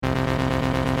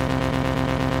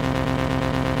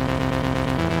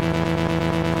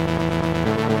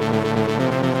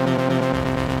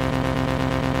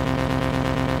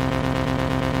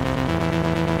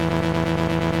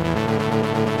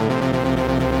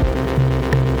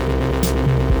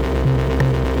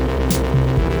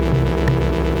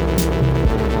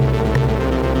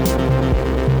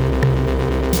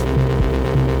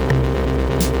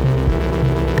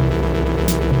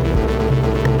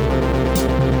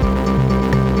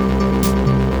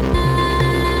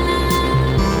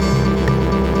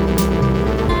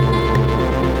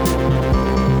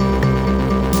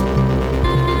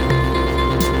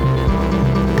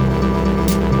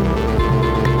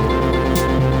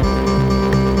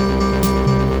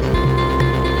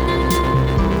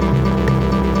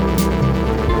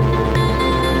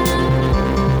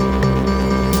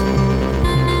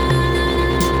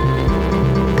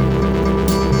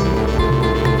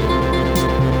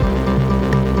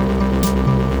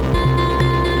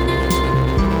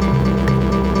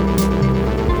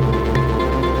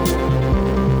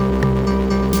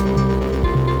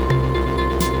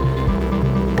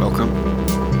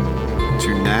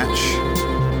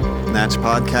Natch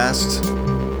Podcast,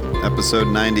 episode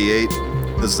 98.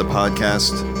 This is a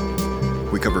podcast.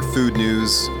 We cover food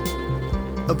news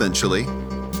eventually.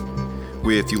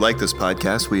 If you like this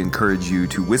podcast, we encourage you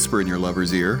to whisper in your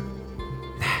lover's ear,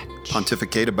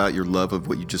 pontificate about your love of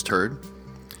what you just heard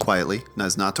quietly,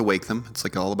 as not to wake them. It's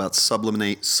like all about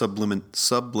sublimation?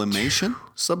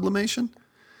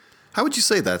 How would you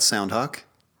say that, Soundhawk?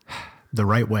 The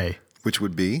right way. Which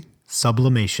would be?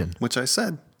 Sublimation. Which I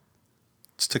said.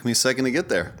 Just took me a second to get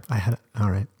there.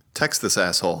 All right. Text this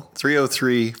asshole.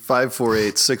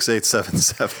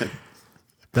 303-548-6877.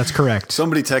 That's correct.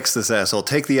 Somebody text this asshole.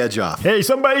 Take the edge off. Hey,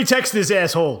 somebody text this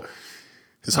asshole.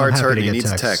 His heart's happy hurting. to He get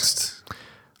needs texts. text.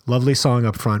 Lovely song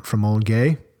up front from Old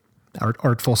Gay.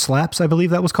 Artful Slaps, I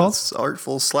believe that was called. It's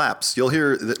Artful Slaps. You'll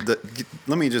hear,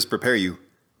 let me just prepare you.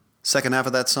 Second half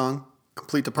of that song,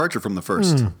 complete departure from the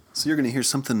first. So you're going to hear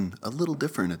something a little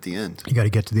different at the end. You got to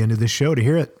get to the end of this show to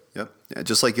hear it. Yep. Yeah,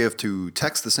 just like you have to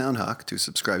text the Soundhawk to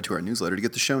subscribe to our newsletter to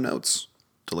get the show notes,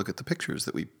 to look at the pictures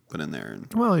that we put in there. And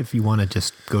Well, if you want to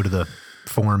just go to the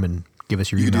form and give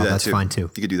us your email, that's fine too.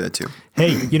 You could do that too.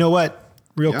 Hey, you know what?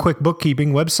 Real Yeah. quick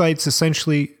bookkeeping. Websites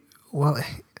essentially,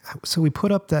 so we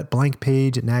put up that blank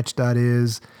page at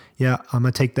natch.is. Yeah, I'm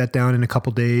going to take that down in a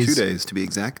couple days. 2 days to be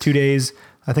exact. 2 days.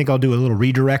 I think I'll do a little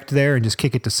redirect there and just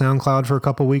kick it to SoundCloud for a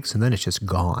couple weeks, and then it's just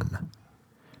gone.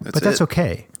 But that's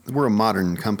okay. We're a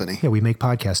modern company. Yeah, we make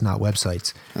podcasts, not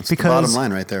websites. That's the bottom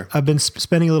line right there. I've been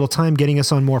spending a little time getting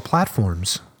us on more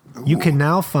platforms. You can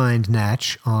now find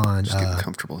Natch on Just getting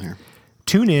comfortable here.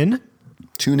 TuneIn,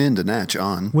 Tune in to Natch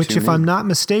on. which, Tune if in. I'm not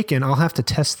mistaken, I'll have to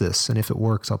test this, and if it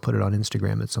works, I'll put it on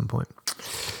Instagram at some point.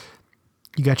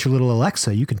 You got your little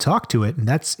Alexa. You can talk to it, and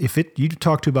that's if you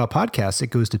talk to about podcasts, it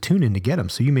goes to TuneIn to get them.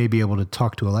 So you may be able to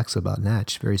talk to Alexa about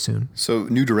Natch very soon. So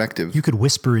new directive. You could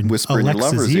whisper in in your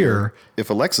Alexa's lover's ear. If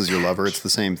Alexa's your lover, it's the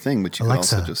same thing, but you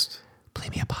Alexa, can also just, play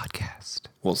me a podcast.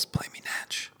 well, just play me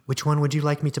Natch. Which one would you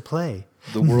like me to play?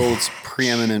 The world's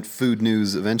preeminent food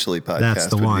news eventually podcast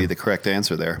the would one. be the correct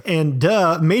answer there. And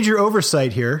major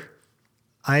oversight here.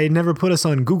 I never put us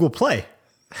on Google Play,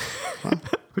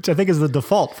 which I think is the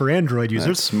default for Android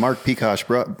users. That's Mark Peacock,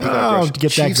 I'll get that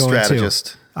chief going strategist.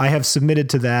 too. I have submitted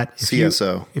to that.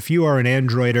 CSO. If you are an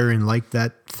Androider and like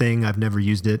that thing, I've never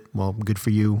used it. Well, good for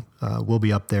you. We'll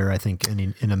be up there, I think,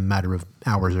 in a matter of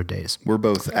hours or days. We're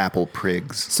both Apple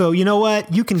prigs. So you know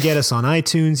what? You can get us on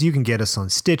iTunes. You can get us on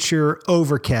Stitcher,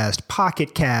 Overcast,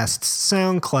 Pocket Casts,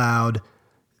 SoundCloud,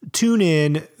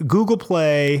 TuneIn, Google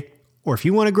Play, or if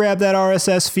you want to grab that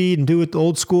RSS feed and do it the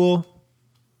old school.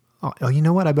 Oh, you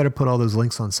know what? I better put all those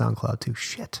links on SoundCloud too.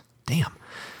 Shit. Damn.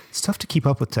 It's tough to keep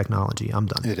up with technology. I'm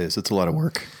done. It is. It's a lot of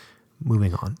work.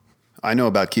 Moving on. I know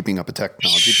about keeping up with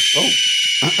technology. Oh,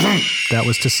 That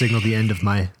was to signal the end of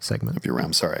my segment. if you're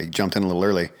around, sorry. I jumped in a little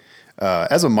early.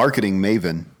 As a marketing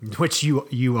maven, Which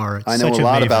you are. I know such a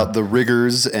lot maven. about the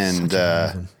rigors and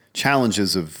maven.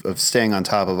 challenges of staying on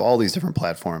top of all these different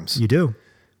platforms. You do.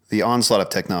 The onslaught of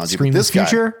technology. Screen But the this guy,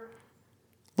 future,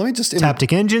 let me just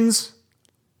Taptic engines,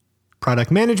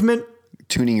 product management.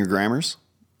 tuning your grammars.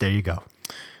 There you go.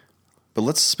 But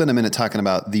let's spend a minute talking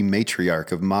about the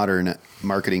matriarch of modern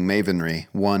marketing mavenry,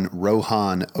 one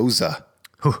Rohan Oza.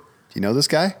 Whew. Do you know this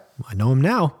guy? I know him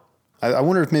now. I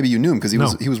wonder if maybe you knew him because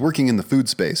he was working in the food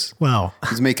space. Well,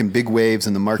 He's making big waves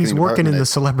in the marketing he's working in department the at-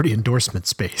 celebrity endorsement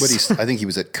space. I think he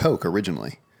was at Coke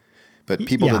originally, but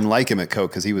people Yeah. didn't like him at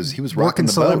Coke because he was rocking Working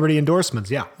the celebrity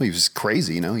endorsements, yeah. boat. He was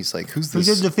crazy, you know. He's like, who's He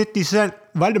this? did the 50-cent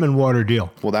vitamin water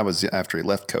deal. Well, that was after he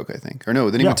left Coke, I think. Or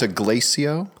no, then he Yeah. went to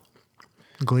Glacio,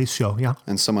 Glacio, yeah.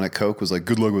 and someone at Coke was like,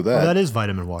 "Good luck with Well, that." that is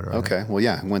vitamin water. I think. Okay, well,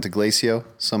 yeah, went to Glacio.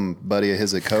 Some buddy of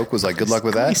his at Coke was like, "Good luck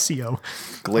with that." Glacio.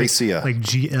 Glacia. Like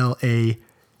G-L-A-S-I-O.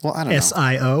 Well, I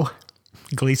don't know.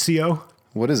 Glacio.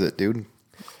 What is it, dude?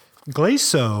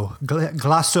 Glaso.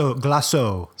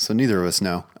 Glasso. So neither of us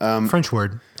know. French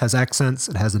word. Has accents.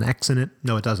 It has an X in it.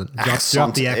 No, it doesn't. Drop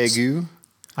Accent the X. aigu,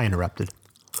 I interrupted.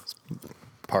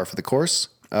 par for the course.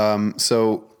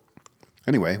 So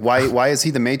anyway, why is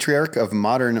he the matriarch of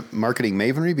modern marketing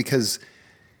mavenry? Because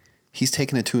he's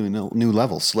taken it to a new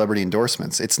level. Celebrity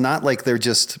endorsements. It's not like they're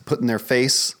just putting their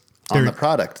face on the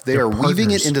product. They they're are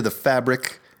weaving it partners. into the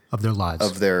fabric Of their lives.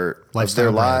 of their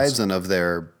Lifestyle lives brands. and of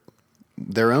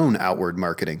their own outward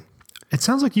marketing. It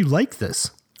sounds like you like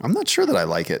this. I'm not sure that I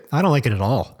like it. I don't like it at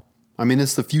all. I mean,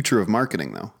 it's the future of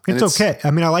marketing, though. And It's okay.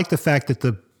 I mean, I like the fact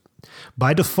that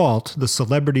by default, the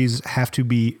celebrities have to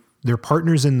be, they're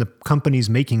partners in the companies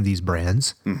making these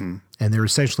brands. Mm-hmm. And they're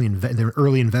essentially, they're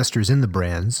early investors in the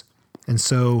brands. And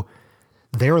so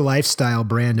their lifestyle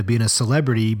brand of being a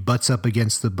celebrity butts up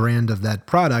against the brand of that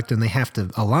product, and they have to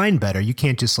align better. You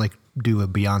can't just like do a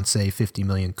Beyonce 50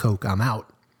 million Coke, I'm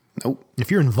out. Nope. If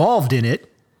you're involved in it,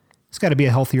 it's got to be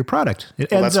a healthier product.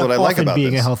 It ends That's up what I like often about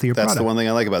being this. a healthier That's product. the one thing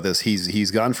I like about this.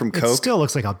 He's gone from It Coke. still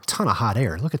looks like a ton of hot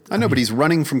air. Look at I know, but he's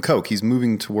running from Coke. He's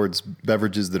moving towards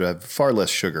beverages that have far less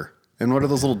sugar. And what are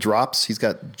those little drops? He's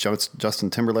got Justin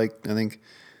Timberlake, I think.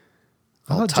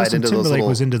 I All thought tied Justin into those Timberlake little.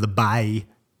 was into the buy.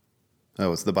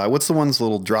 Oh, it's the buy. What's the ones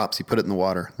little drops? You put it in the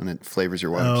water and it flavors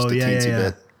your water Oh, just a yeah, teensy yeah, yeah.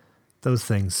 bit. Those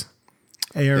things.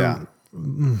 Air. Yeah.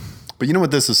 But you know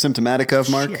what this is symptomatic of,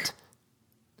 Mark? Shit.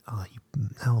 Oh,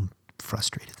 now I'm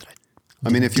frustrated that I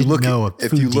mean, if you didn't look know a at,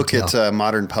 if food you look detail. at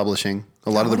modern publishing, a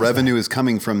lot of the revenue is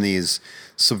coming from these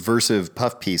subversive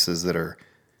puff pieces that are,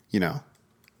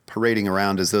 parading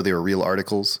around as though they were real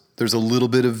articles. There's a little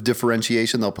bit of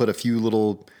differentiation. They'll put a few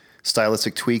little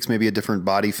stylistic tweaks, maybe a different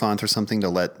body font or something to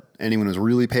let anyone who's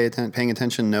really paying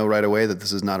attention know right away that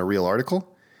this is not a real article.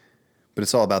 But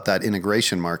it's all about that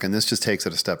integration, Mark, and this just takes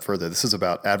it a step further. This is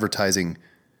about advertising.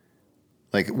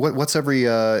 Like, what's every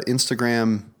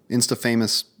Insta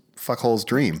famous fuckhole's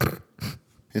dream?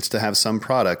 It's to have some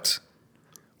product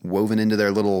woven into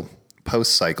their little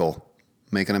post cycle,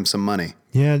 making them some money.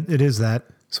 Yeah, it is that.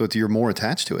 So you're more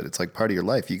attached to it. It's like part of your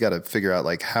life. You got to figure out,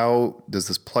 like, how does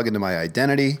this plug into my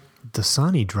identity?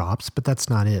 Dasani drops, but that's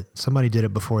not it. Somebody did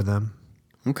it before them.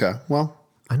 Okay, well,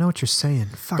 I know what you're saying.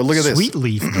 Fuck, But look at this. Sweet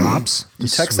Leaf drops. you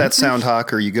text that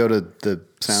SoundHawk or you go to the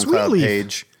SoundCloud Sweet Leaf.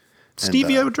 page.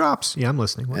 Stevia drops. Yeah, I'm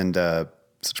listening. What? And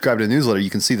subscribe to the newsletter. You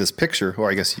can see this picture,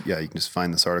 or I guess, you can just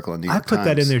find this article in New I York put that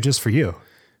in Times. there just for you.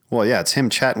 Well, yeah, it's him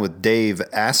chatting with Dave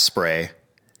Asprey.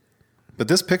 But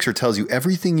this picture tells you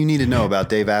everything you need to know about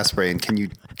Dave Asprey. And can you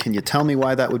tell me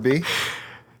why that would be?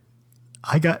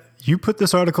 You put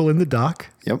this article in the doc.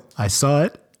 Yep. I saw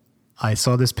it. I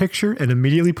saw this picture and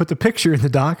immediately put the picture in the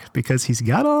doc because he's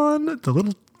got on the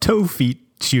little toe feet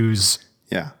shoes.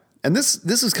 Yeah. And this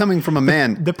is coming from a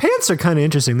man. The pants are kind of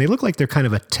interesting. They look like they're kind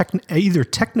of either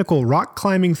technical rock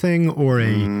climbing thing or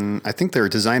a. I think they're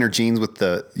designer jeans with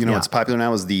the, Yeah. what's popular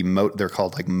now is they're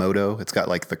called like moto. It's got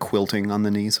like the quilting on the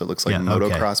knee. So it looks like Yeah,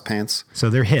 motocross pants. So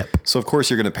they're hip. So of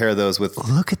course you're going to pair those with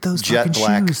Look at those jet fucking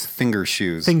black shoes. finger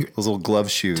shoes. Finger- Those little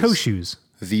glove shoes. Toe shoes.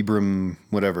 Vibram,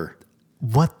 whatever.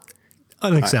 What?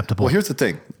 Unacceptable. Well, here's the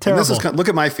thing. And Terrible. Look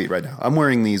at my feet right now. I'm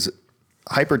wearing these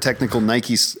hyper technical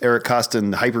Nike Eric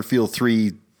Costin Hyperfeel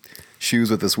 3 shoes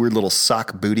with this weird little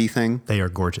sock booty thing. They are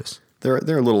gorgeous. They're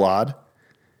a little odd.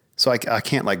 So I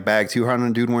can't like bag too hard on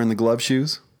a dude wearing the glove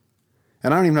shoes.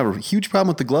 And I don't even have a huge problem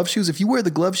with the glove shoes. If you wear the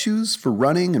glove shoes for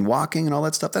running and walking and all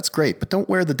that stuff, that's great. But don't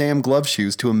wear the damn glove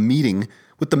shoes to a meeting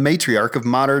with the matriarch of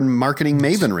modern marketing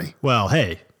mavenry. Well,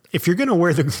 hey, if you're going to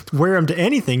wear them to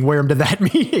anything, wear them to that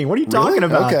meeting. What are you talking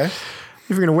about? Okay. If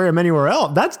you're going to wear them anywhere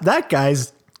else, that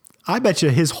guy's, I bet you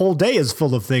his whole day is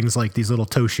full of things like these little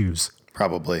toe shoes.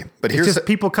 Probably. But It's here's just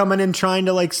people coming in trying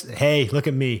to like, hey, look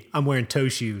at me. I'm wearing toe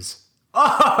shoes.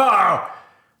 Oh,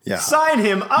 yeah. sign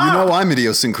him up. You know I'm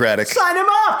idiosyncratic. Sign him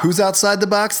up. Who's outside the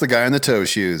box? The guy in the toe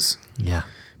shoes. Yeah.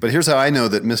 But here's how I know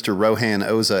that Mr. Rohan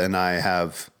Oza and I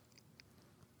have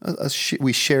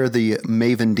we share the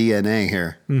Maven DNA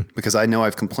here because I know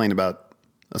I've complained about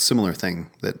a similar thing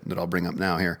that I'll bring up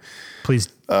now here. Please.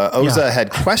 Oza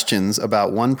had questions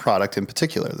about one product in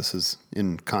particular. This is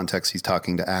in context. He's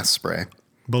talking to Asprey.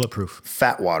 Bulletproof.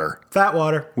 Fat water, Fat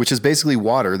water. which is basically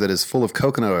water that is full of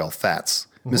coconut oil fats.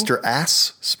 Mr.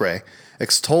 Asprey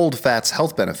extolled fat's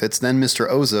health benefits. Then Mr.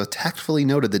 Oza tactfully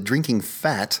noted that drinking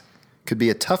fat could be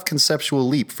a tough conceptual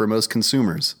leap for most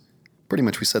consumers. Pretty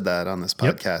much we said that on this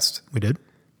Yep. podcast. We did.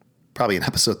 Probably in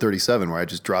episode 37 where I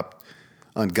just dropped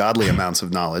ungodly amounts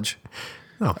of knowledge.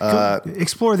 No, go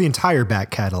explore the entire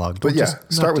back catalog. But Don't yeah,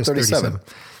 not start with just 37.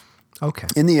 Okay.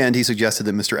 In the end, he suggested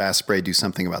that Mr. Asprey do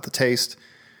something about the taste.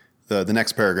 The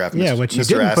next paragraph, Yeah, what you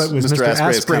didn't put was Mr. Asprey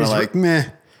is kind of Asprey's- like, meh,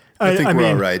 I think we're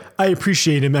all right. I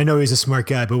appreciate him. I know he's a smart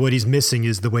guy, but what he's missing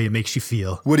is the way it makes you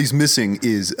feel. What he's missing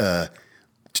is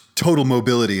total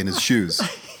mobility in his shoes.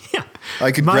 Yeah.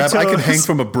 I could My I could toes- hang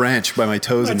from a branch by my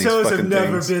toes in these fucking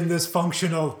things. been this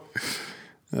functional.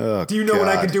 Oh, Do you know what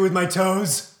I God. can do with my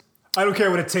toes? I don't care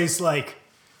what it tastes like.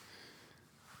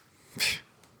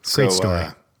 So, Great story.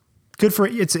 Good for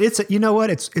it's you know what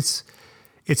it's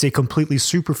a completely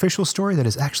superficial story that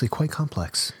is actually quite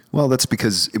complex. well, that's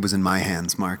because it was in my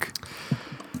hands, Mark.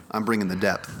 I'm bringing the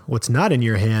depth. What's not in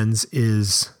your hands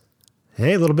is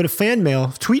hey, a little bit of fan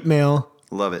mail, tweet mail,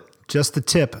 Love it. just the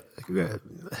tip.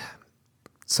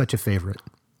 Such a favorite.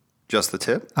 Just the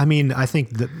tip? I mean, I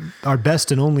think that our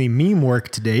best and only meme work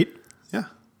to date. Yeah.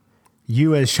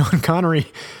 You as Sean Connery,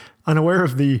 unaware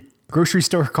of the grocery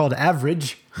store called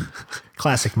Average.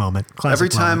 Classic moment. Classic Every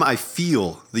time moment. I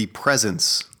feel the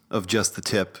presence of just the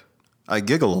tip, I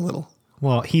giggle a little.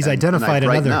 Well, he's And identified I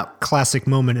brighten another up. classic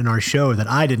moment in our show that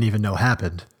I didn't even know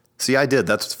happened. See, I did.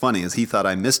 That's what's funny is he thought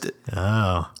I missed it.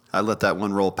 Oh. I let that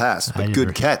one roll past, but didn't good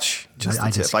re- catch. Just the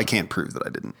I tip. just- I can't prove that I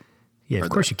didn't. Yeah, Or of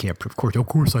course you can't prove. Of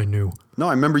course I knew. No,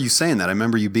 I remember you saying that. I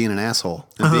remember you being an asshole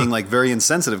and being like very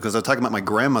insensitive because I was talking about my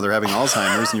grandmother having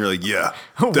Alzheimer's, and you're like, "Yeah,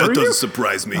 Oh, that were doesn't you?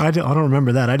 surprise me." I don't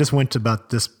remember that. I just went to about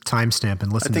this timestamp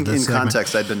and I listened think to in this segment.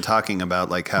 context, I'd been talking about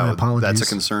like My how that's a apologies.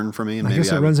 concern for me, and I maybe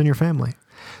guess it runs in your family.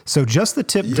 So just the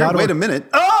tip. Yeah, wait a minute.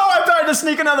 Oh, I tried to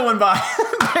sneak another one by.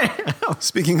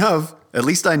 Speaking of, at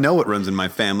least I know what runs in my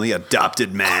family.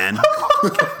 Adopted man.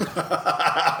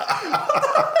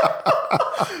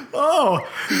 Oh,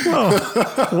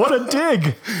 what a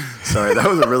dig. Sorry, that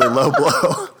was a really low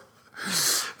blow.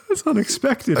 That's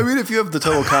unexpected. I mean, if you have the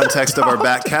total context of our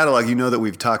back catalog, you know that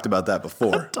we've talked about that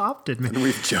before. Adopted me. And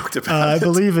we've joked about I it.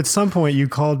 believe at some point you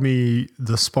called me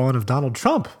the spawn of Donald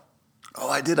Trump. Oh,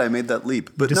 I did. I made that leap.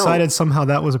 But Decided somehow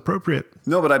that was appropriate.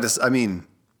 no, but I mean,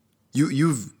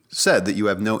 you've said that you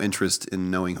have no interest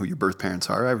in knowing who your birth parents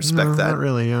are. I respect No, that. not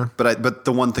really, yeah. But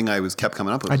the one thing I kept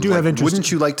coming up with I was do like, have interest- Wouldn't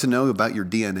you like to know about your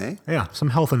DNA? Yeah,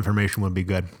 some health information would be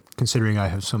good, considering I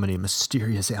have so many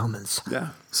mysterious ailments.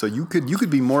 Yeah. So you could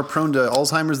be more prone to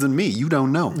Alzheimer's than me. You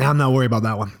don't know. Now I'm not worried about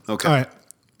that one. Okay. All right.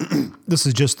 This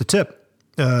is just the tip.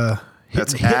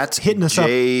 That's at hitting us up.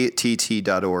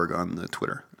 jtt.org on the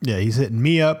Twitter. Yeah, he's hitting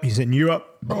me up. He's hitting you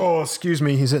up. Oh, excuse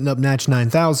me. He's hitting up Natch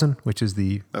 9000, which is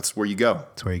That's where you go.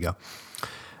 that's where you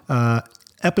go.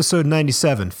 Episode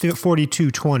 97,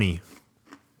 4220.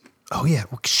 Oh, yeah.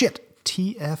 Well, shit.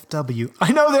 TFW.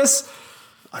 I know this.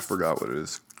 I forgot what it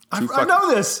is. I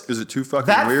know this. Is it too fucking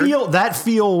That weird?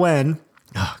 feel when.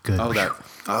 Oh, good.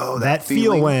 That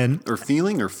feel when. Or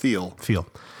feeling or feel? Feel.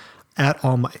 At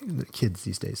all my kids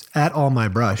these days. At all my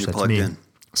brush. That's plugged me. in.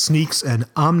 Sneaks an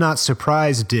I'm not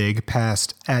surprised dig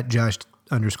past at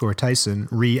Josh_Tyson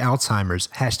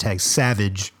Alzheimer's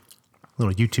 #savage.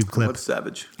 Little YouTube clip. What's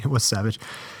savage? It was savage.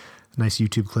 Nice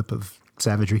YouTube clip of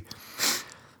savagery.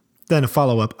 Then a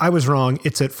follow-up. I was wrong.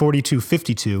 It's at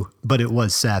 4252, but it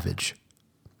was savage.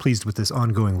 Pleased with this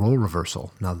ongoing role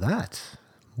reversal. Now that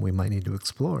we might need to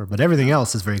explore, but everything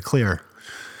else is very clear.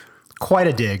 Quite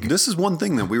a dig. This is one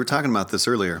thing that we were talking about this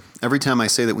earlier. Every time I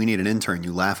say that we need an intern,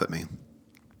 you laugh at me.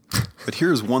 But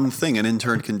here's one thing an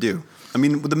intern can do. I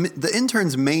mean, the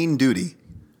intern's main duty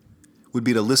would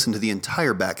be to listen to the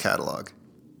entire back catalog.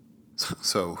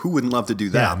 So who wouldn't love to do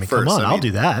that Yeah, I mean, first? come on, I'll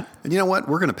do that. And you know what?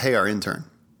 We're going to pay our intern.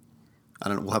 I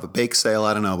don't know. We'll have a bake sale.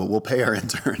 I don't know, but we'll pay our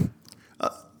intern.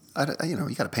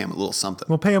 You got to pay him a little something.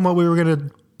 We'll pay them what we were going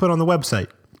to put on the website.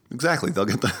 Exactly. They'll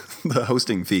get the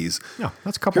hosting fees. Yeah,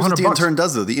 that's a couple Here's what $100. the intern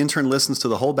does, though. The intern listens to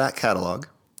the whole back catalog.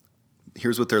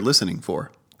 Here's what they're listening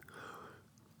for.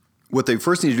 What they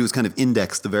first need to do is kind of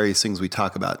index the various things we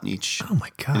talk about in each Oh my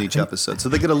God. in each episode. So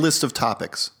they get a list of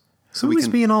topics. So Who is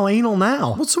being all anal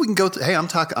now? well, so we can go to, hey,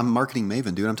 I'm marketing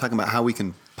maven, dude. I'm talking about how we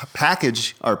can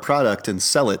package our product and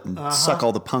sell it and suck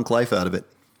all the punk life out of it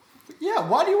Yeah,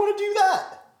 why do you want to do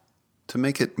that? to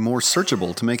make it more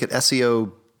searchable, to make it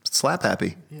SEO slap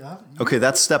happy. Yeah. Okay,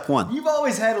 that's step one. You've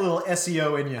always had a little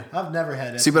SEO in you. I've never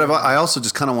had SEO. See, but I also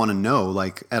just kind of want to know,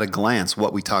 like, at a glance,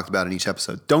 what we talked about in each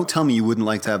episode. Don't tell me you wouldn't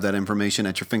like to have that information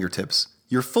at your fingertips.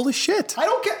 You're full of shit. I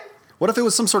don't care. What if it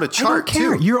was some sort of I don't chart,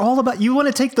 care. too? You're all about. You want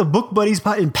to take the Book Buddies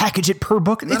pot and package it per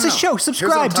book. No, It's no, a no. show. Here's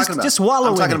what I'm Subscribe. talking about. Just wallow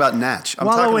in it. I'm talking about Natch. I'm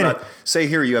Wallow talking in about, it. say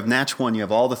here, you have Natch 1, you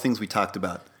have all the things we talked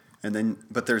about. And then,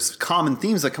 but there's common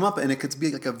themes that come up, and it could be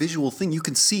like a visual thing. You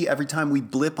can see every time we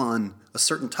blip on a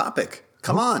certain topic.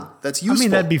 Come on, that's useful. I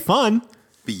mean, that'd be fun.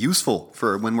 Be useful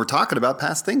for when we're talking about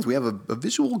past things. We have a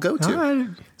visual go-to. All right.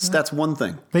 So that's one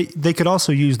thing. They could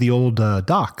also use the old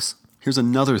docs. Here's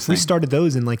another thing. We started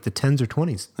those in like the 10s or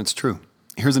 20s. That's true.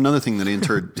 Here's another thing that the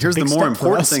intern. Here's the Big more step for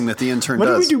important us. thing that the intern What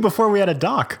does. did we do before we had a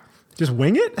doc? Just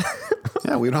wing it?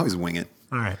 Yeah, we'd always wing it.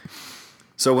 All right.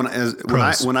 So when I Pros.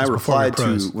 It's before replied we're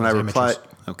pros. to when I It's replied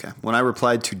amateurs. when I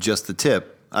replied to just the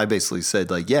tip, I basically said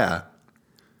like, yeah,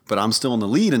 but I'm still in the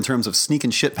lead in terms of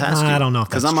sneaking shit past you. I don't know if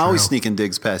because that's I'm always true. sneaking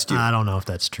digs past you. I don't know if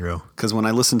that's true. Because when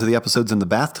I listen to the episodes in the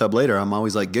bathtub later, I'm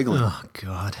always like giggling. Oh,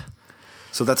 God.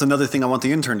 So that's another thing I want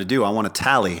the intern to do. I want a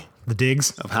tally The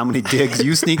digs? of how many digs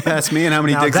you sneak past me and how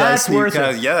many Now digs I that's sneak worth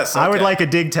past. it. Yes, I would okay. like a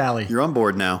dig tally You're on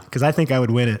board now. because I think I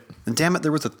would win it. And damn it,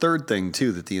 there was a third thing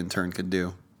too that the intern could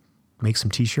do. Make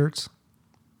some T-shirts.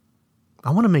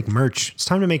 I want to make merch. It's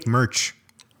time to make merch.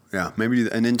 Yeah, maybe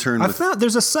an intern I with, found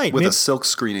there's a site. with Maybe- a silk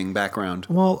screening background.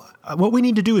 well, what we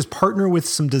need to do is partner with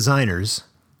some designers.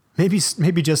 Maybe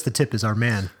just the tip is our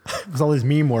man with all his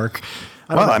meme work.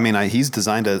 Well, I mean, he's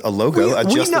designed a logo, We a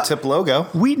Just the know- Tip logo.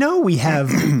 We know we have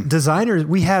designers.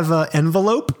 We have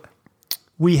Envelope.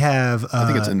 We have. I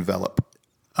think it's envelope.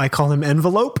 I call him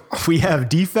Envelope. We have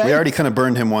Defect. We already kind of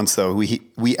burned him once, though.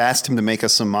 We asked him to make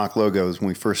us some mock logos when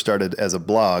we first started as a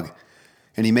blog,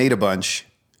 and he made a bunch.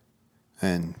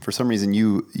 And for some reason,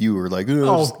 you were like,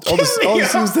 I'll just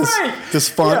use this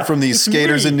font from these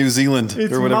skaters in New Zealand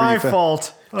It's or whatever. my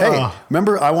fault. Hey,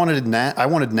 remember I wanted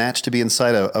Natch to be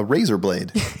inside a razor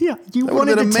blade. Yeah, you That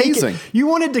wanted to would've been take amazing. it. You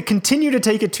wanted to continue to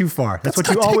take it too far. That's what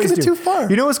That's you not always taking do. it too far.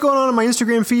 You know what's going on my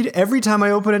Instagram feed? Every time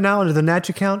I open it now into the Natch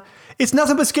account, it's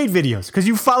nothing but skate videos because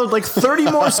you followed like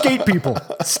 30 more skate people.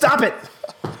 Stop it.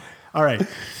 All right.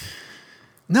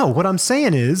 No, what I'm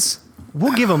saying is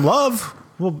we'll give them love.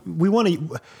 We want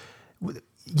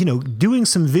to, doing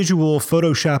some visual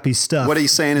Photoshoppy stuff. What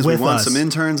he's saying is we with want us. some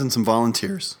interns and some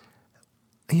volunteers.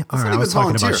 Yeah, all right, Not I even was talking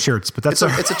volunteer. about shirts, but that's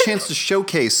it's a chance to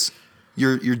showcase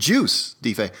your juice,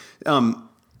 Defe. And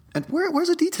where's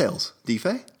the details,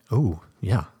 Defe? Oh,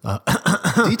 yeah.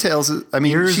 Details. I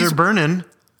mean, Ears are burning.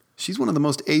 she's one of the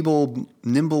most able,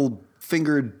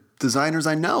 nimble-fingered designers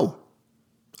I know.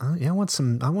 Yeah, I want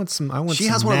some. She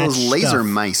has one of those laser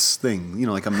mice thing,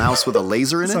 like a mouse with a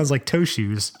laser in it. Sounds like toe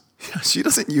shoes. She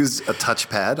doesn't use a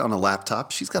touchpad on a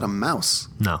laptop. She's got a mouse,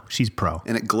 No, she's pro.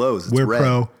 and it glows. It's We're red.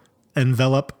 pro.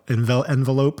 Envelope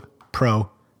pro.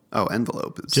 Oh,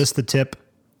 envelope is Just the tip.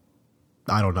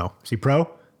 I don't know. Is he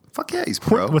pro? fuck yeah, he's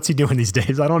pro. What's he doing these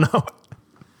days? I don't know.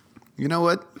 You know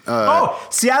what?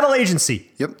 Seattle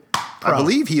agency. Yep. I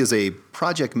believe he is a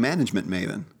project management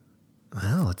maven.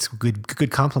 Well, it's a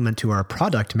good compliment to our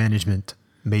product management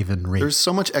mavenry. There's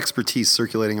so much expertise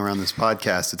circulating around this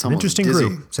podcast. It's almost Interesting dizzy.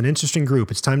 group. It's an interesting group.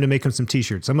 It's time to make them some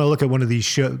T-shirts. I'm gonna look at one of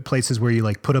these places where you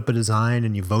like put up a design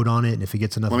and you vote on it, and if it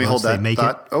gets enough Let me hold votes, they that make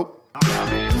thought. it. Oh.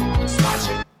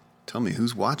 Tell me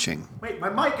who's watching. Wait, my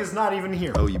mic is not even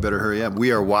here. Oh, you better hurry up.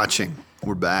 We are watching.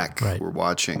 We're back. Right. We're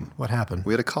watching. What happened?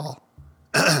 We had a call.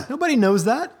 Nobody knows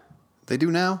that. They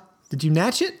do now. Did you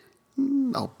natch it?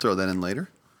 I'll throw that in later.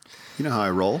 You know how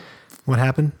I roll. What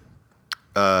happened?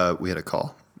 We had a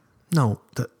call. No.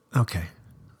 Okay.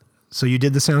 So you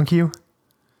did the sound cue?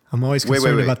 I'm always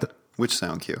concerned Wait. about Which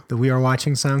sound cue? the We Are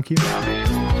Watching sound cue.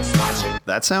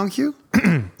 That sound cue?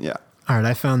 Yeah. All right,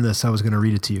 I found this. I was going to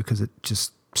read it to you because it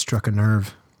just struck a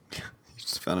nerve. You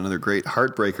just found another great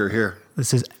heartbreaker here.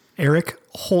 This is Eric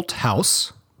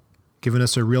Holthouse giving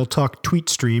us a Real Talk tweet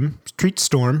storm.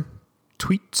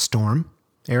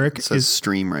 Eric It says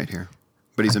stream right here.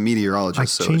 But he's a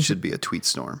meteorologist, so it changed should be a tweet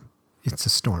storm. It's a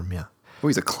storm, yeah. Oh,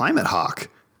 he's a climate hawk.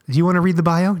 Do you want to read the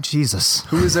bio? Jesus.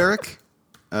 Who is Eric?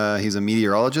 He's a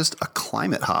meteorologist, a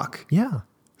climate hawk. Yeah,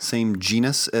 Same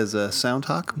genus as a sound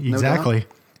hawk. no exactly. doubt.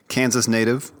 Kansas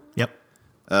native, Yep.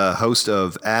 host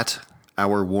of At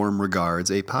Our Warm Regards,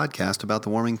 a podcast about the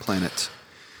warming planet.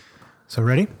 So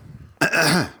ready?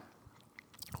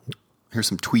 Here's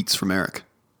some tweets from Eric.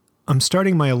 I'm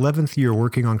starting my 11th year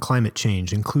working on climate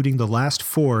change, including the last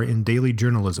 4 in daily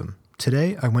journalism.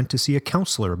 Today, I went to see a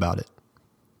counselor about it.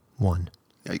 1.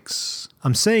 Yikes.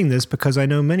 I'm saying this because I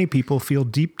know many people feel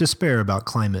deep despair about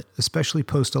climate, especially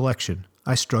post-election.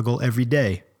 I struggle every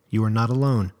day. You are not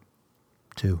alone.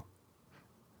 2.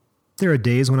 There are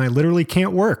days when I literally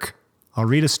can't work. I'll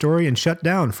read a story and shut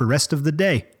down for rest of the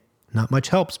day. Not much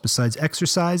helps besides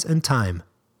exercise and time.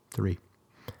 3.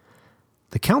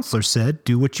 The counselor said,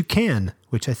 do what you can,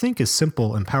 which I think is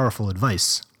simple and powerful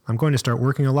advice. I'm going to start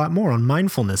working a lot more on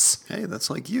mindfulness. Hey, that's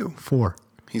like you. 4.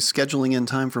 He's scheduling in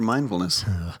time for mindfulness.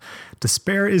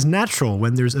 Despair is natural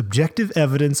when there's objective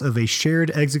evidence of a shared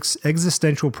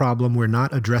existential problem we're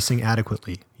not addressing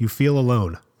adequately. You feel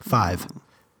alone. 5.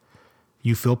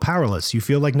 You feel powerless. You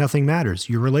feel like nothing matters.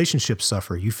 Your relationships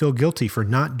suffer. You feel guilty for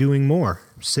not doing more.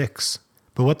 6.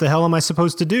 But what the hell am I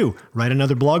supposed to do? Write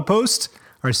another blog post?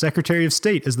 Our Secretary of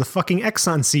State is the fucking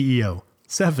Exxon CEO.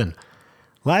 7.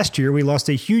 Last year, we lost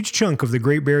a huge chunk of the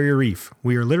Great Barrier Reef.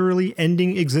 We are literally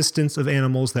ending existence of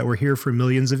animals that were here for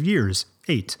millions of years.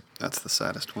 8. That's the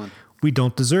saddest one. We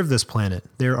don't deserve this planet.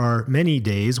 There are many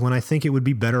days when I think it would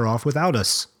be better off without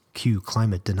us. Cue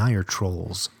climate denier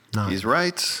trolls. 9. He's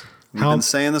right. We've How- been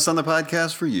saying this on the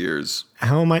podcast for years.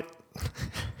 How am I...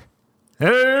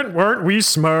 And weren't we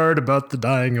smart about the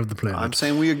dying of the planet? I'm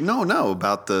saying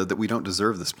about that we don't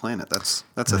deserve this planet. That's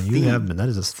a You theme. have been. That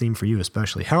is a theme for you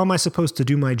especially. How am I supposed to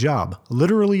do my job?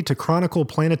 Literally to chronicle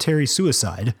planetary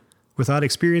suicide without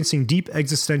experiencing deep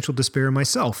existential despair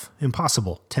myself?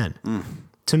 Impossible. 10.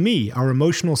 To me, our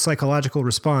emotional psychological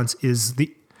response is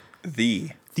the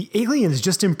aliens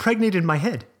just impregnated my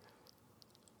head.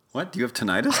 What? Do you have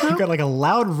tinnitus I've now? got like a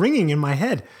loud ringing in my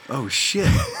head Oh shit!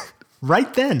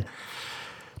 right then.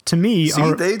 To me,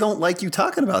 See, they don't like you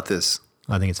talking about this.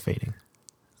 I think it's fading.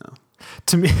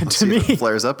 To me, See if it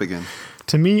flares up again.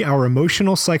 To me, our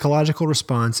emotional psychological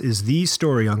response is the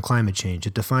story on climate change.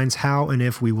 It defines how and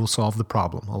if we will solve the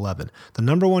problem. 11. The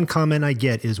number one comment I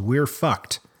get is, we're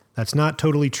fucked. That's not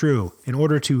totally true. In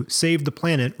order to save the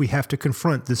planet, we have to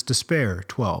confront this despair.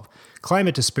 12.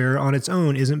 Climate despair on its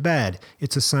own isn't bad.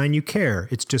 It's a sign you care.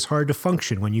 It's just hard to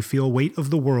function when you feel weight of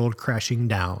the world crashing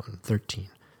down. 13.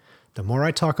 The more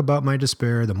I talk about my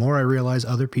despair, the more I realize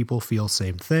other people feel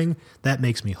same thing. That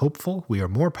makes me hopeful. We are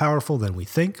more powerful than we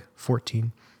think.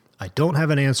 14. I don't have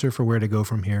an answer for where to go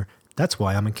from here. That's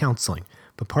why I'm in counseling.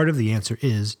 But part of the answer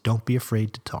is don't be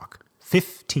afraid to talk.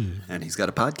 15. And he's got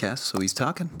a podcast, so he's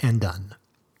talking. And done.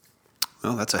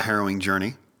 Well, that's a harrowing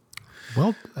journey.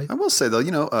 Well, I will say, though,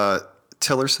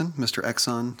 Tillerson, Mr.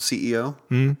 Exxon CEO,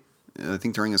 I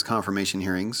think during his confirmation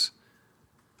hearings,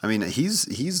 I mean,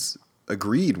 he's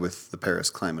agreed with the Paris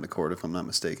Climate Accord, if I'm not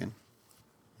mistaken.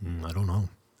 I don't know.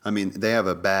 I mean, they have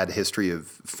a bad history of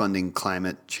funding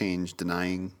climate change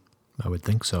denying I would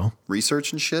think so.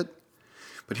 research and shit.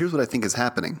 But here's what I think is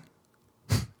happening,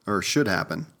 or should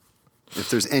happen. If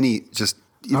there's any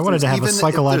I wanted to have a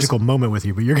psychological moment with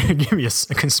you, but you're going to give me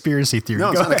a conspiracy theory.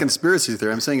 No, it's not a conspiracy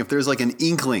theory. I'm saying if there's like an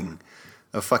inkling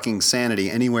of fucking sanity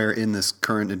anywhere in this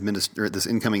current this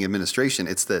incoming administration,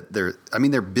 it's that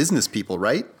they're business people,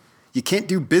 right? You can't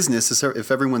do business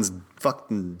if everyone's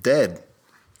fucking dead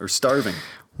or starving.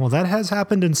 Well, that has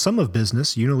happened in some of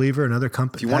business, Unilever and other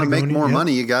companies. If you want to make more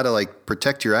money, you got to like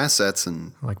protect your assets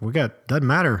and doesn't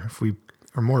matter if we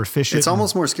are more efficient. It's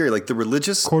almost more scary. Like the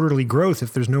religious quarterly growth,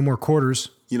 if there's no more quarters.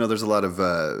 There's a lot of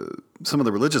some of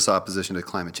the religious opposition to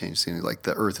climate change, like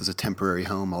the earth is a temporary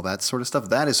home, all that sort of stuff.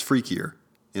 That is freakier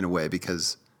in a way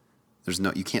because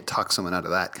you can't talk someone out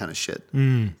of that kind of shit.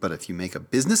 But if you make a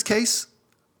business case,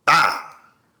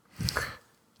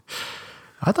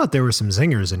 I thought there were some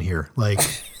zingers in here. Like,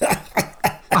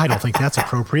 I don't think that's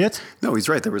appropriate. No, he's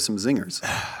right. There were some zingers.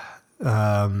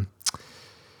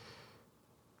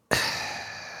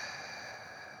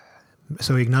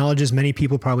 So he acknowledges many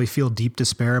people probably feel deep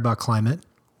despair about climate,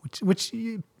 which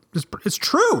is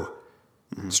true.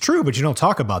 It's true, but you don't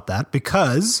talk about that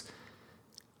because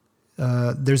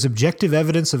there's objective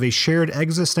evidence of a shared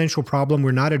existential problem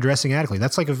we're not addressing adequately.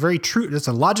 That's like that's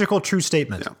a logical, true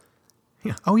statement.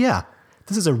 Yeah. Oh, yeah.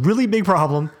 This is a really big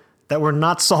problem that we're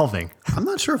not solving. I'm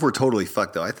not sure if we're totally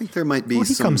fucked, though. I think there might be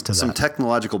some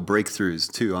technological breakthroughs,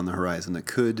 too, on the horizon that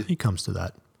could... He comes to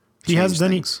that. He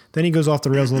goes off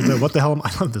the rails a little bit. What the hell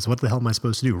I love this. What the hell am I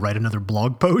supposed to do? Write another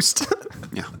blog post?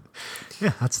 Yeah.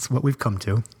 Yeah, that's what we've come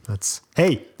to.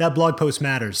 Hey, that blog post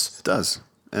matters. It does.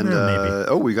 And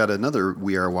we got another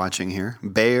we are watching here.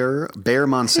 Bayer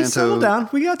Monsanto. Hey, settle down.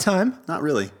 We got time. Not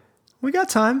really. We got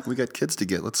time. We got kids to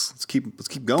get. Let's keep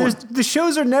going. The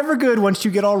shows are never good once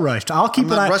you get all rushed. I'm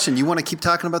not rushing. You want to keep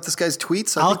talking about this guy's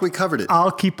tweets? I think we covered it.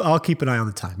 I'll keep an eye on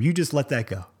the time. You just let that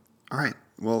go. All right.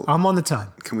 Well, I'm on the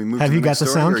time. Can we move? Have to you the got next the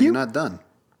story, sound or cue? You're not done.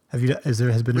 Has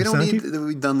been a sound cue?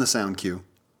 We've done the sound cue.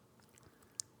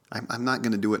 I'm not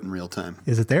going to do it in real time.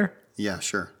 Is it there? Yeah,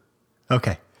 sure.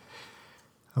 Okay.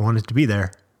 I want it to be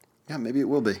there. Yeah, maybe it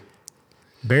will be.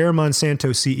 Bayer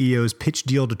Monsanto CEO's pitch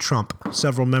deal to Trump.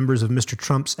 Several members of Mr.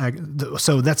 Trump's...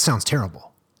 So that sounds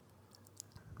terrible.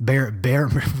 Bayer,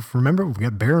 remember? We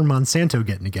got Bayer and Monsanto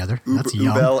getting together. That's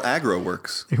young. Ubel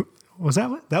AgroWorks. Was that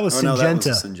what? That was Syngenta. No,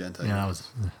 that was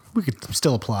Syngenta. Yeah,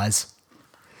 still applies.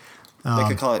 They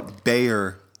could call it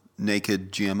Bayer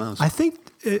Naked GMOs. I think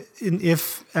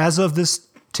if, as of this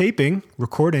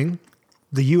recording,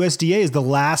 the USDA is the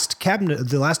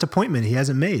last appointment he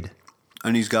hasn't made.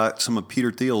 And he's got some of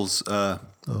Peter Thiel's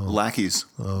lackeys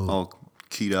all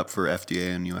keyed up for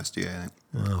FDA and USDA, I think.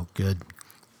 Oh, good.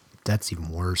 That's even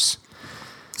worse.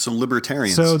 Some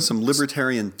libertarians, some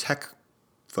libertarian tech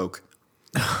folk.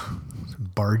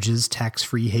 Barges,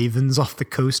 tax-free havens off the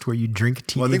coast where you drink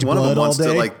teenage one of blood them all wants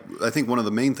day. I think one of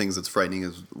the main things that's frightening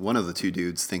is one of the two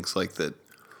dudes thinks like that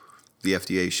the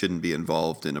FDA shouldn't be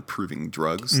involved in approving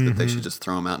drugs, that they should just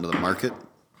throw them out into the market.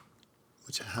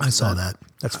 I saw that.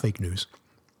 That's fake news.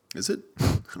 Is it?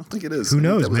 I don't think it is. Who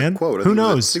knows, man? Who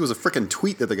knows? I think it was a freaking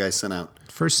tweet that the guy sent out.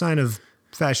 First sign of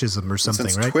fascism or something,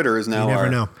 Since right? Twitter is now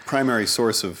our primary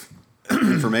source of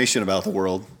information about the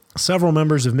world. Several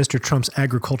members of Mr. Trump's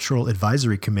Agricultural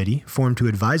Advisory Committee, formed to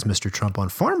advise Mr. Trump on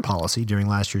farm policy during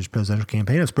last year's presidential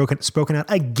campaign, have spoken out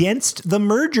against the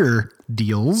merger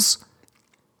deals.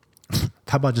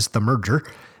 How about just the merger?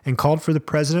 And called for the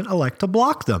president-elect to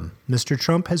block them. Mr.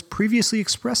 Trump has previously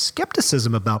expressed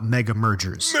skepticism about mega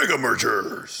mergers. Mega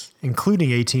mergers!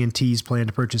 Including AT&T's plan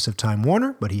to purchase of Time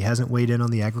Warner, but he hasn't weighed in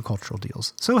on the agricultural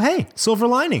deals. So hey, silver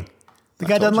lining. The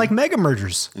guy doesn't like mega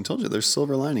mergers. I told you, there's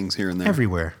silver linings here and there.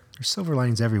 Everywhere. There's silver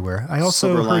linings everywhere. I also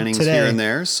Silver heard linings today, here and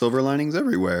there, silver linings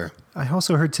everywhere. I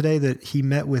also heard today that he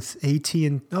met with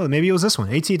maybe it was this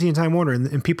one, AT&T and Time Warner,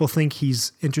 and people think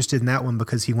he's interested in that one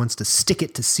because he wants to stick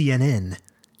it to CNN.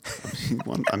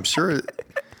 I'm sure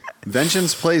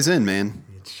vengeance plays in, man.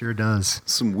 It sure does.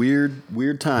 Some weird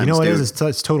times. You know what dude. it is?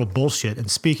 It's total bullshit. And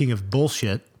speaking of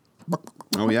bullshit,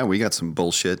 Oh yeah, we got some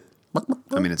bullshit.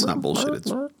 I mean, it's not bullshit.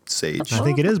 It's sage. I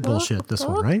think it is bullshit, this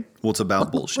one, right? Well, it's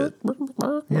about bullshit.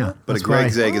 Yeah. But a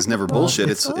Greg's egg is never bullshit.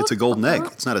 It's a golden egg.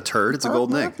 It's not a turd. It's a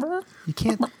golden egg. You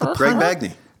can't. The Greg pun,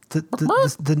 Bagney.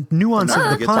 the nuance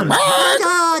of the Get pun.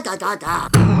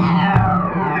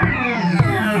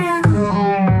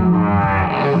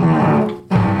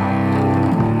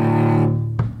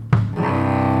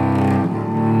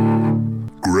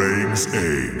 Greg's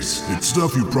Eggs. It's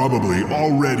stuff you probably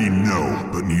already know,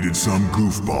 but needed some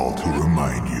goofball to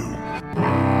remind you.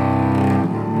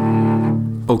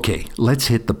 Okay, let's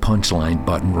hit the punchline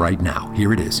button right now.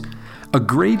 Here it is. A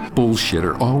great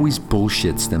bullshitter always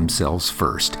bullshits themselves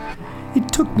first. It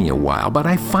took me a while, but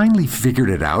I finally figured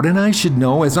it out, and I should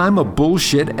know as I'm a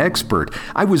bullshit expert.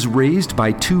 I was raised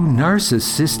by two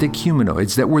narcissistic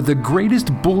humanoids that were the greatest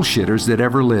bullshitters that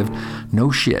ever lived.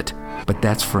 No shit, but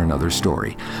that's for another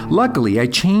story. Luckily, I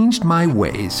changed my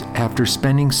ways after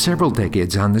spending several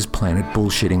decades on this planet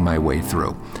bullshitting my way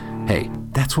through. Hey,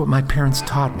 that's what my parents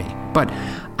taught me, but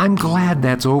I'm glad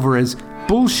that's over, as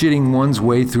bullshitting one's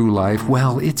way through life,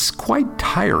 well, it's quite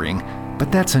tiring.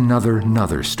 But that's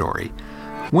another story.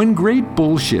 When great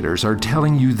bullshitters are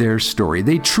telling you their story,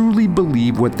 they truly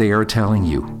believe what they are telling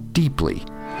you, deeply.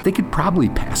 They could probably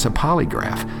pass a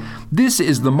polygraph. This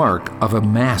is the mark of a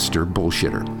master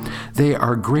bullshitter. They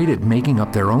are great at making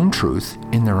up their own truth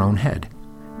in their own head.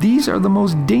 These are the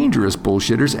most dangerous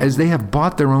bullshitters, as they have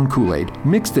bought their own Kool-Aid,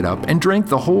 mixed it up, and drank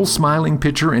the whole smiling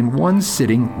pitcher in one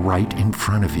sitting right in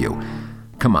front of you.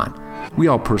 Come on, we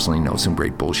all personally know some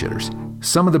great bullshitters.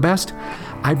 Some of the best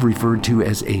I've referred to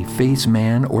as a face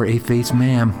man or a face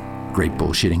ma'am. Great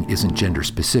bullshitting isn't gender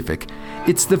specific.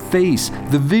 It's the face,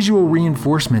 the visual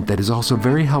reinforcement, that is also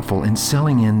very helpful in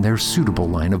selling in their suitable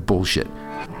line of bullshit.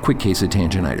 Quick case of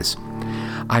tangentitis.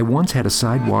 I once had a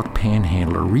sidewalk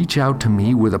panhandler reach out to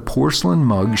me with a porcelain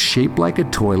mug shaped like a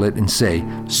toilet and say,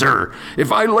 "Sir,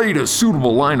 if I laid a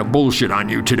suitable line of bullshit on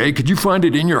you today, could you find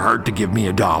it in your heart to give me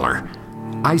 $1?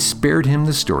 I spared him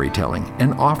the storytelling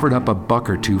and offered up $1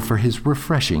 or $2 for his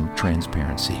refreshing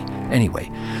transparency.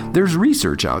 Anyway, there's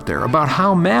research out there about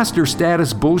how master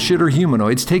status bullshitter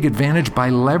humanoids take advantage by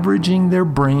leveraging their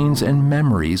brains and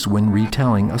memories when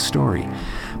retelling a story.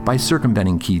 By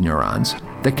circumventing key neurons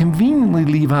that conveniently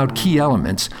leave out key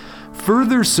elements,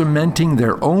 further cementing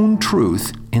their own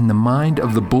truth in the mind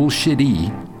of the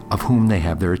bullshittee of whom they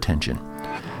have their attention.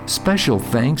 Special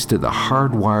thanks to the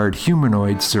hardwired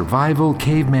humanoid survival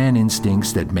caveman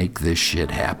instincts that make this shit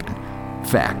happen.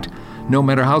 Fact, no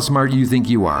matter how smart you think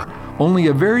you are, only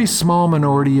a very small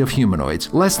minority of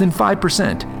humanoids, less than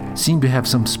 5%, seem to have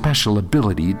some special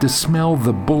ability to smell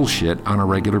the bullshit on a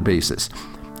regular basis.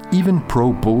 Even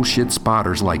pro-bullshit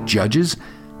spotters like judges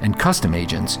and custom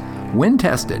agents, when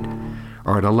tested,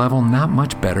 are at a level not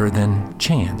much better than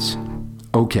chance.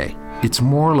 Okay, it's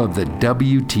moral of the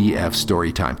WTF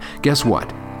story time. Guess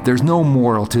what? There's no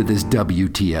moral to this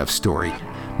WTF story.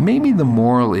 Maybe the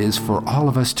moral is for all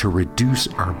of us to reduce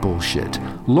our bullshit,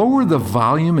 lower the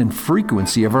volume and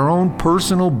frequency of our own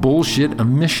personal bullshit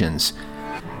emissions.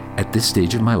 At this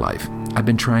stage of my life, I've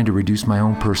been trying to reduce my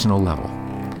own personal level.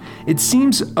 It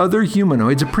seems other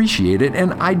humanoids appreciate it,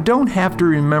 and I don't have to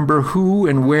remember who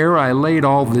and where I laid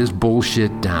all this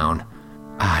bullshit down.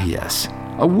 Ah, yes.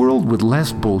 A world with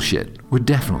less bullshit would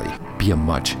definitely be a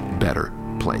much better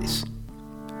place.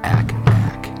 Ack.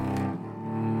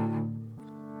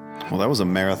 Well, that was a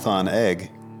marathon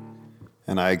egg.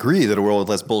 And I agree that a world with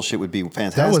less bullshit would be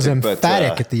fantastic. That was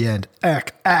emphatic at the end.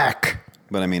 Ack.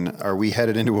 But I mean, are we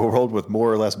headed into a world with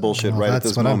more or less bullshit right at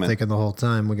this moment? That's what I'm thinking the whole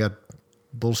time. We got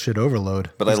bullshit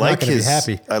overload. But I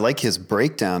like his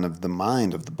breakdown of the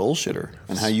mind of the bullshitter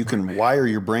and how you can wire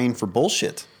your brain for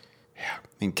bullshit. Yeah.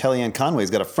 I mean, Kellyanne Conway's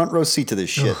got a front row seat to this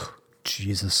shit. Ugh,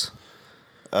 Jesus.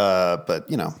 But,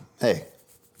 you know, hey.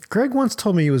 Greg once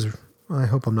told me he was, I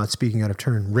hope I'm not speaking out of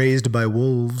turn, raised by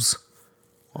wolves.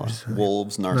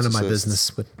 Wolves, narcissists. None of my business.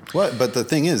 But what? But the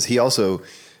thing is, he also,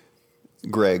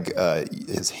 Greg,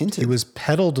 has hinted. He was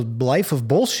peddled life of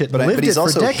bullshit and but lived he's it for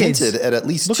also decades. hinted at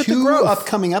least Look at 2 the growth.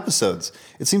 upcoming episodes.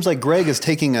 It seems like Greg is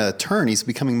taking a turn. He's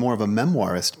becoming more of a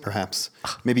memoirist, perhaps.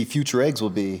 Maybe Future Eggs will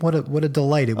be What a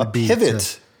delight it would be.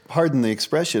 pivot. Pardon the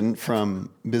expression, from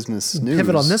business news.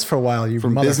 Pivot on this for a while, you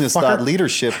from motherfucker. business thought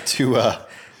leadership to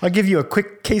I'll give you a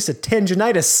quick case of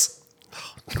tanginitis.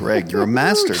 Greg, you're a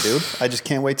master, dude. I just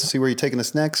can't wait to see where you're taking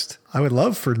us next. I would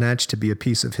love for Natch to be a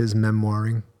piece of his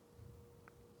memoiring.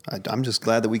 I'm just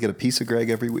glad that we get a piece of Greg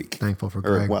every week. Thankful for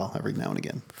Or, Greg. well, every now and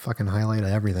again. Fucking highlight of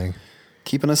everything.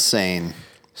 Keeping us sane.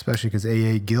 Especially because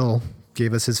A.A. Gill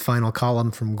gave us his final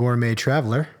column from Gourmet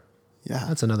Traveler. Yeah.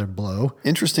 That's another blow.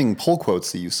 Interesting pull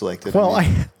quotes that you selected. Well, I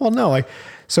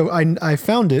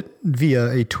found it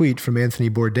via a tweet from Anthony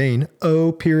Bourdain.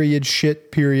 Oh, period,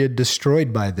 shit, period,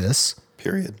 destroyed by this.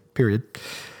 Period.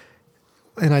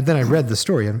 And then I read the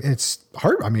story, and it's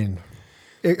hard. I mean,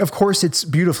 of course, it's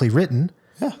beautifully written.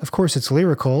 Yeah. Of course, it's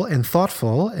lyrical and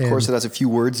thoughtful. And Of course, it has a few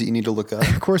words that you need to look up.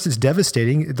 of course, it's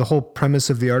devastating. The whole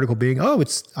premise of the article being,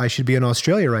 I should be in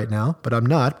Australia right now, but I'm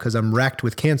not because I'm racked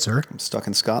with cancer. I'm stuck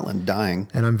in Scotland, dying.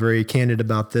 And I'm very candid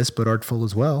about this, but artful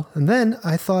as well. And then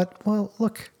I thought, well,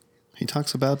 look, He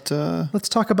talks about... let's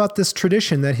talk about this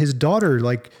tradition that his daughter,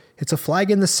 it's a flag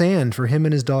in the sand for him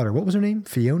and his daughter. What was her name?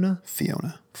 Fiona?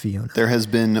 Fiona. Fiona. There has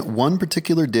been one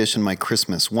particular dish in my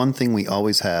Christmas, one thing we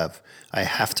always have. I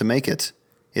have to make it.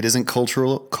 It isn't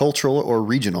cultural or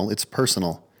regional. It's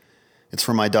personal. It's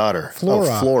for my daughter. Flora.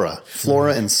 Oh, Flora.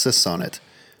 Flora insists on it.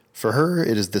 For her,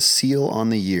 it is the seal on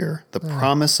the year, the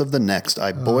promise of the next.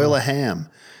 I boil a ham,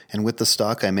 and with the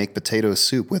stock, I make potato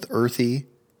soup with earthy.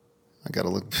 I gotta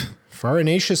look.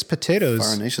 Farinaceous potatoes.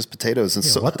 Farinaceous potatoes, and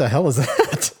Yeah, so. what the hell is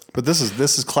that? But this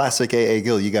is classic A.A.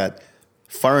 Gill. You got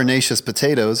farinaceous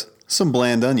potatoes, some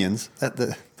bland onions.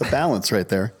 The balance right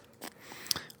there.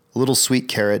 A little sweet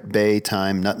carrot, bay,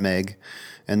 thyme, nutmeg.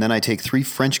 And then I take 3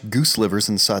 French goose livers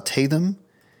and saute them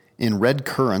in red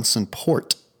currants and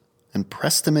port and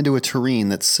press them into a tureen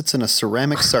that sits in a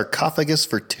ceramic sarcophagus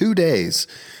for 2 days.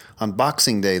 On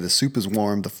Boxing Day, the soup is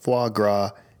warm, the foie gras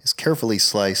is carefully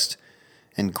sliced,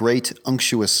 and great,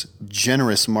 unctuous,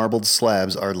 generous marbled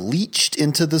slabs are leached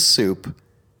into the soup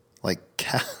like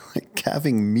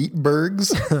calving meatbergs.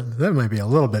 That might be a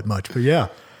little bit much, but yeah.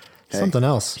 Hey, Something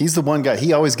else. He's the one guy.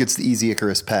 He always gets the easy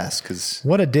Icarus pass because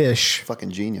What a dish.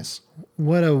 fucking genius.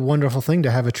 What a wonderful thing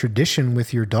to have a tradition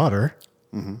with your daughter.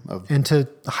 And to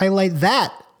highlight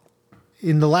that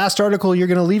in the last article you're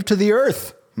going to leave to the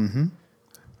earth. It's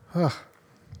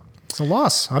a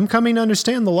loss. I'm coming to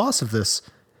understand the loss of this.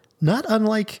 Not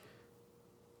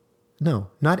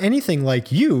anything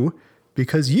like you,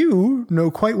 because you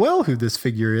know quite well who this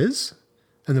figure is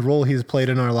and the role he's played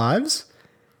in our lives.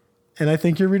 And I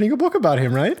think you're reading a book about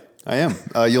him, right? I am.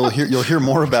 You'll hear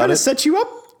more about Trying to it. set you up,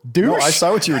 douche. No, I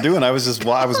saw what you were doing. I was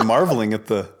marveling at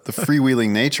the freewheeling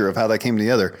nature of how that came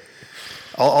together.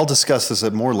 I'll discuss this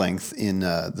at more length in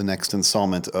the next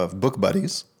installment of Book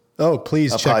Buddies, Oh,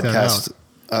 please a check that out. podcast,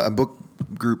 a book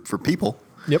group for people.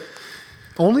 Yep.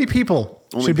 Only people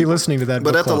should be listening to that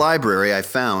But book at the club. library, I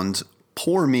found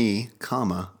Pour Me,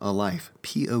 a Life.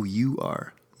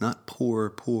 Pour, not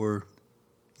poor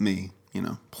me.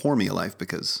 Pour Me a Life,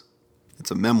 because it's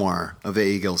a memoir of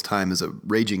A.A. Gill's time as a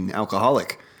raging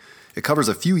alcoholic. It covers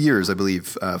a few years, I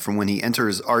believe, from when he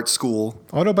enters art school,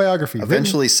 Autobiography.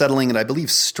 eventually settling at, I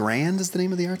believe, Strand is the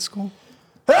name of the art school?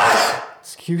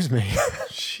 Excuse me.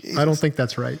 I don't think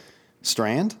that's right.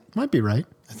 Strand? Might be right.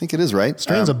 I think it is right.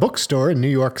 Strand's a bookstore in New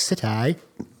York City.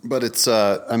 But it's,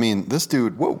 this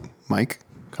dude, whoa, Mike,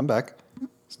 come back.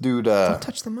 This dude,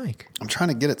 Touch the mic. I'm trying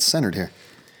to get it centered here.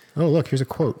 Oh, look, here's a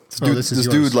quote. This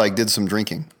dude did some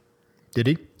drinking. Did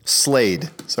he? Slade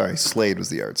was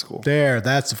the art school. There,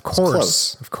 that's of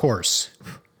course. Of course.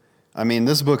 I mean,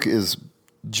 this book is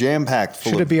jam-packed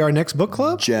full Should of it be our next book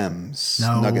club? gems,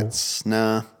 No. nuggets.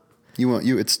 Nah,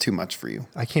 it's too much for you.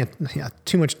 I can't. Yeah,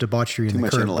 too much debauchery in the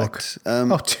much current intellect.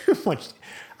 book. Too much.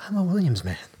 I'm a Williams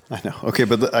man. I know. Okay,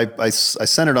 but I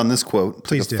centered on this quote,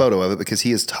 Please took a do. photo of it, because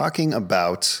he is talking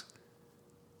about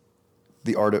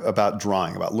the art about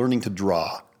drawing, about learning to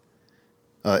draw.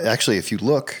 Actually, if you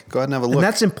look, go ahead and have a look. And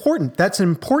that's important. That's an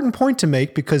important point to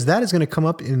make because that is going to come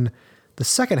up in the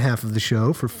second half of the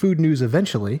show for Food News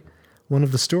eventually. One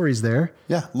of the stories there.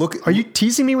 Yeah, look. Are you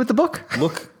teasing me with the book?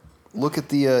 Look at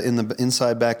the in the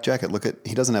inside back jacket.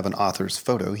 He doesn't have an author's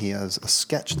photo. He has a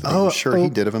sketch that I'm sure he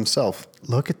did of himself.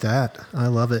 Look at that. I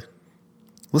love it.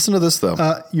 Listen to this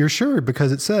though. You're sure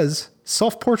because it says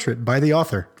self-portrait by the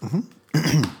author.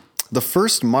 The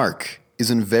first mark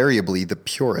is invariably the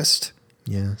purest.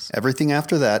 Yes. Everything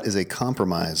after that is a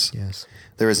compromise. Yes.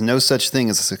 There is no such thing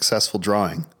as a successful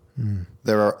drawing.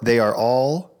 They are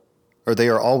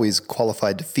always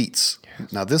qualified defeats.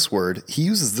 Yes. Now this word, he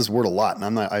uses this word a lot,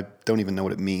 and I don't even know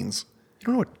what it means. You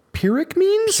don't know what Pyrrhic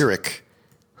means? Pyrrhic.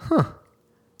 Huh.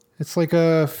 It's like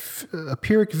a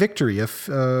Pyrrhic victory.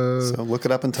 So look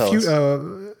it up and tell us.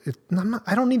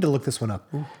 I don't need to look this one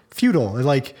up. Feudal.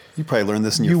 Like You probably learned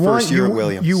this in your first year at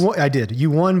Williams. I did. You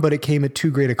won, but it came at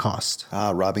too great a cost.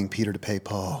 Robbing Peter to pay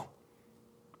Paul.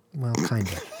 Well, kind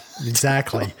of.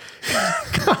 Exactly.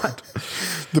 God.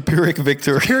 The Pyrrhic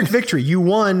victory. Pyrrhic victory. You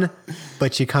won,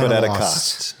 but you kind of But lost. at a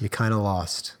cost. You kind of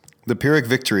lost. The Pyrrhic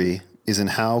victory is in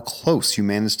how close you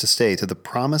manage to stay to the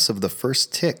promise of the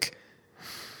first tick.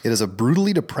 It is a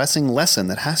brutally depressing lesson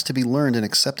that has to be learned and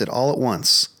accepted all at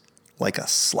once, like a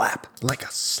slap. Like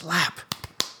a slap.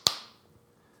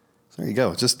 There you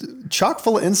go. Just chock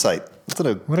full of insight. It's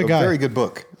a guy. very good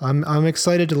book. I'm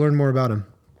excited to learn more about him.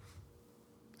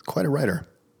 Quite a writer.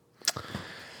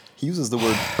 He uses the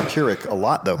word Pyrrhic a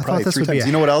lot, though. Probably this 3 would be times.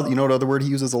 You know what other word he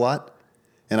uses a lot?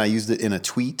 And I used it in a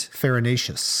tweet.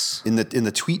 Farinaceous. In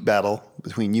the tweet battle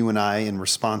between you and I in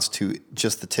response to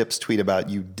Just the Tips tweet about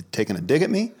you taking a dig at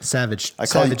me. Savage. I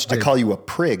Savage call you a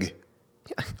prig.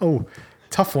 Oh,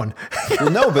 tough one.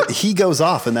 Well, no, but he goes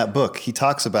off in that book. He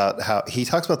talks about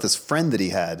this friend that he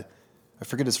had. I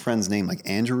forget his friend's name, like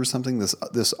Andrew or something.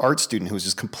 This art student who was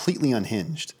just completely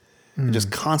unhinged, and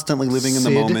just constantly living in the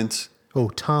Sid? moment. Oh,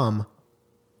 Tom.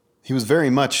 He was very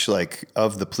much like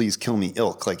of the please kill me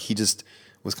ilk. Like he just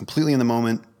was completely in the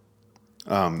moment.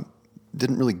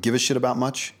 Didn't really give a shit about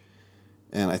much.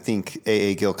 And I think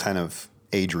A.A. Gill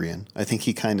Adrian, I think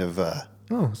he kind of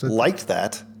liked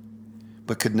that,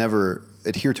 but could never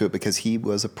adhere to it because he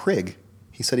was a prig.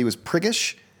 He said he was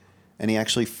priggish, and he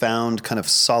actually found kind of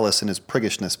solace in his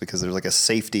priggishness because there's like a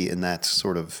safety in that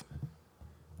sort of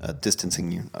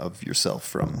distancing of yourself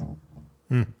from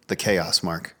the chaos,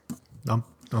 Mark. I'm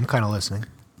kind of listening.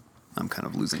 I'm kind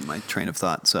of losing my train of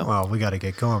thought. So, Well, we got to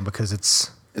get going because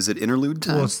is it interlude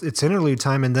time? well, it's interlude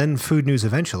time and then food news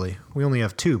eventually. We only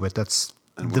have 2, but that's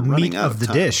And the we're running meat out of the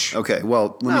time. dish. Okay,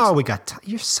 well, We got time.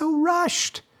 You're so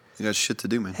rushed. you got shit to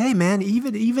do, man. Hey, man,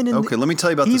 even in Okay, let me tell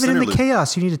you about this even in the interlude.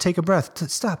 chaos, you need to take a breath.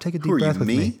 Stop, take a deep Who are you, breath with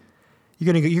me? me.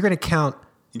 You're gonna count.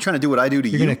 You trying to do what I do to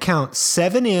You're you? gonna count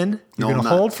 7 in. You're No, I'm gonna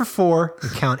not. hold for 4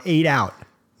 and count 8 out.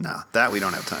 No, that we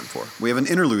don't have time for. We have an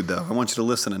interlude, though. I want you to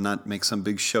listen and not make some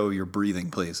big show you're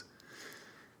breathing, please.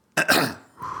 The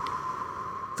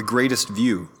Greatest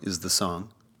View is the song.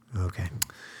 Okay.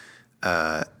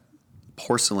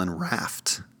 Porcelain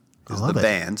Raft is love the it.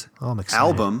 band. Oh, I'm excited.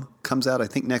 Album comes out, I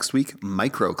think, next week.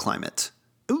 Microclimate.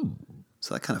 Ooh.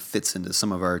 So that kind of fits into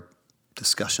some of our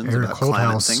discussions Aaron about climate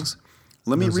Coldhouse things.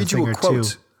 Let me knows a read you thing a or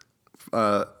quote.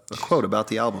 A quote about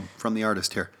the album from the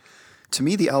artist here. To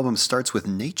me, the album starts with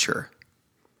nature,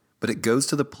 but it goes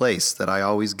to the place that I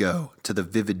always go, to the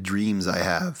vivid dreams I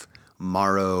have.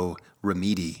 Mauro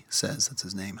Remedi says, that's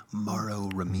his name, Mauro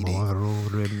Remedi.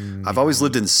 I've always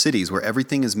lived in cities where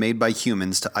everything is made by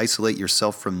humans to isolate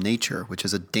yourself from nature, which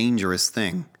is a dangerous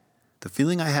thing. The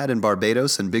feeling I had in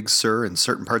Barbados and Big Sur and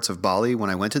certain parts of Bali when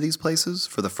I went to these places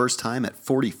for the first time at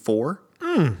 44,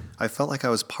 I felt like I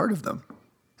was part of them.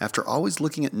 After always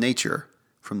looking at nature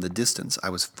from the distance, I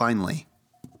was finally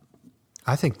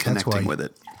I think that's connecting why with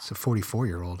it. it's a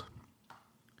 44-year-old.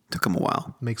 Took him a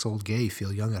while. Makes old Gay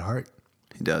feel young at heart.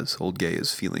 He does. Old Gay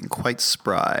is feeling quite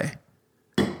spry.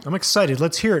 I'm excited.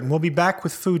 Let's hear it, and we'll be back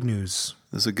with food news.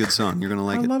 This is a good song. You're going to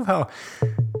like I it. love how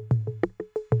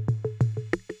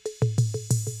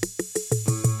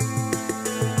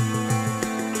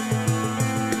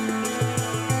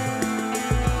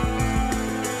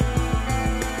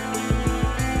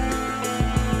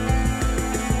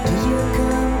Did you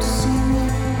come to see me,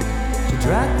 to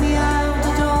drag me out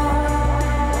the door?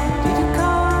 Did you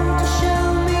come to show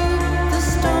me the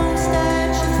stones that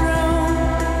you thrown?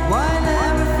 While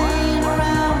everything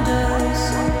around us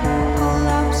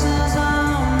collapses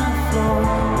on the floor.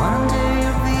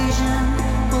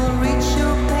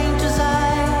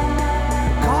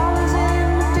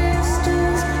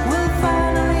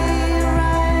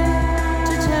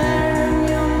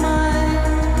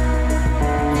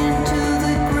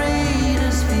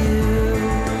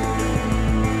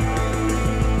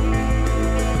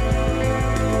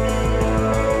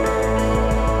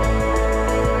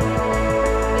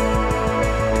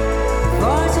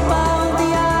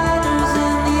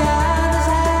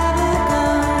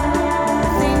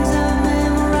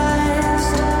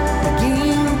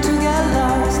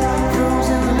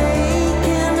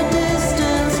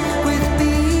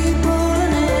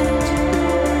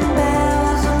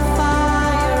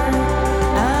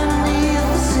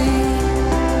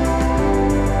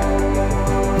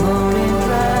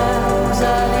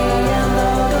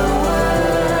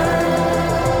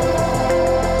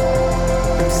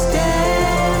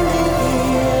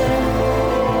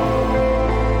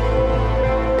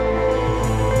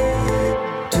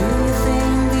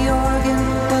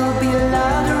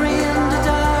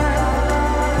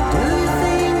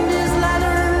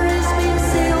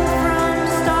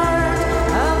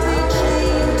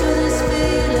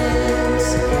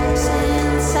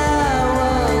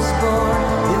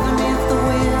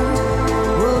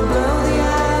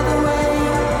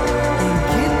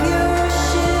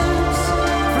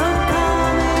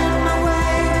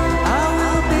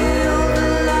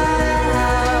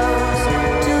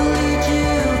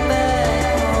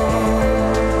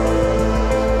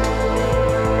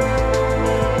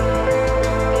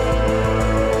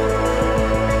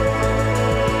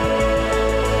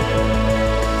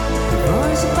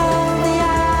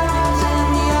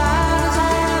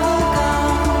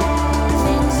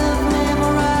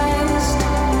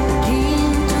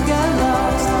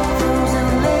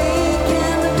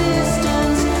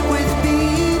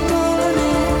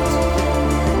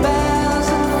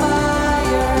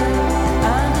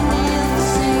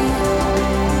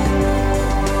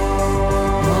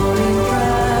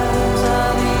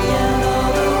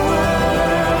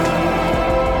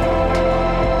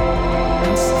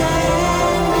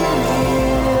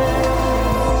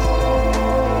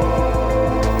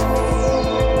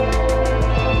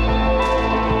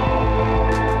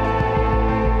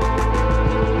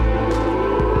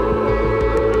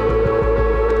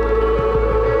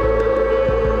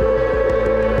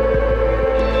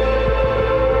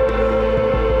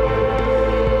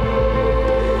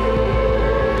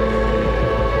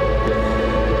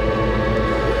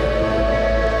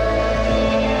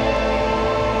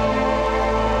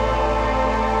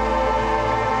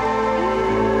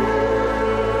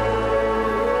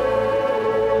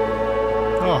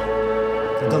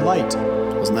 light.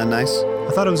 Wasn't that nice?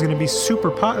 I thought it was going to be super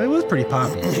pop. It was pretty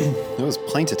poppy. It was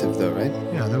plaintive, though, right?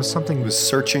 Yeah, there was something. It was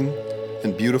searching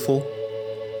and beautiful.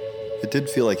 It did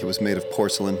feel like it was made of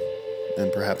porcelain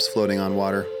and perhaps floating on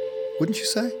water. Wouldn't you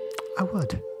say? I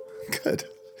would. Good.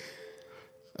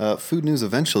 Food news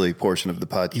eventually portion of the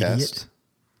podcast. Idiot.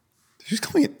 Did you just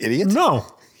call me an idiot? No.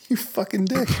 You fucking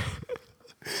dick.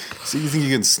 So you think you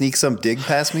can sneak some dig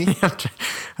past me?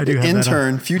 I do have that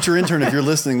Intern, future intern, if you're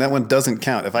listening, that one doesn't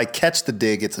count. If I catch the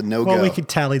dig, it's a no-go. Well, we could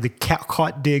tally the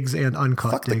caught digs and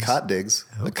uncaught Fuck digs. the caught digs.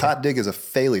 The caught dig is a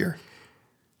failure.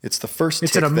 It's the first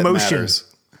It's tick an that emotion.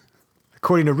 matters.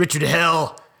 According to Richard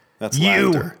Hell. That's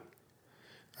you. laughter.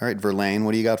 All right, Verlaine,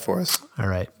 what do you got for us? All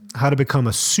right. How to become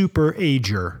a super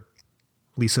ager.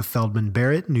 Lisa Feldman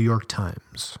Barrett, New York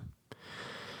Times.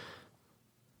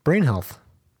 Brain health.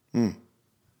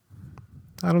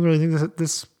 I don't really think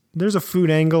there's a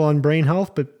food angle on brain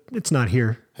health, but it's not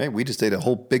here. Hey, we just ate a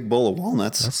whole big bowl of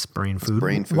walnuts. That's brain food.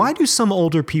 brain food. Why do some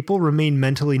older people remain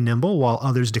mentally nimble while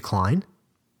others decline?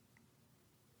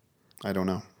 I don't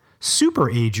know.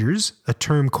 Superagers, a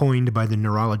term coined by the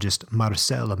neurologist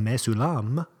Marcel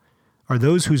Mesulam, are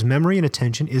those whose memory and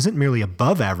attention isn't merely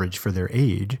above average for their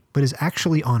age, but is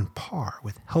actually on par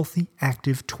with healthy,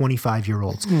 active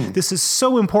 25-year-olds. This is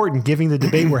so important given the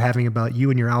debate we're having about you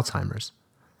and your Alzheimer's.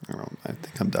 I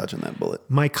think I'm dodging that bullet.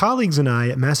 My colleagues and I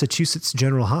at Massachusetts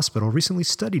General Hospital recently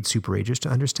studied superagers to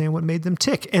understand what made them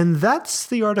tick, and that's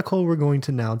the article we're going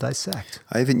to now dissect.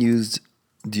 I haven't used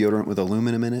deodorant with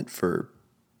aluminum in it for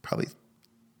probably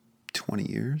 20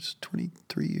 years,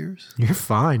 23 years. You're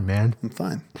fine, man. I'm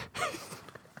fine.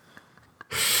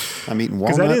 I'm eating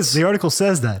Because walnuts. that is, the article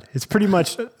says that. It's pretty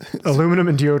much aluminum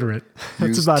and deodorant.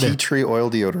 That's Use about tea it. tree oil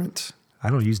deodorant. I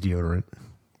don't use deodorant.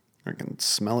 I can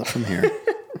smell it from here.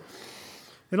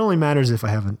 It only matters if I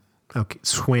haven't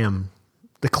swam.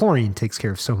 The chlorine takes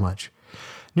care of so much.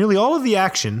 Nearly all of the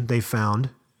action they found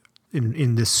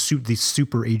in these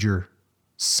superager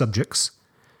subjects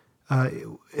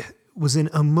was in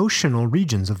emotional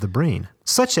regions of the brain,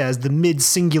 such as the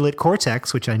mid-cingulate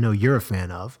cortex, which I know you're a fan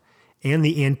of, and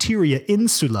the anterior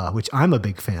insula, which I'm a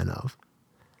big fan of.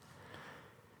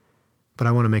 But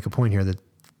I want to make a point here that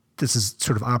this is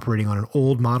sort of operating on an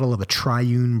old model of a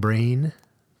triune brain,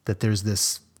 that there's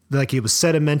this, like it was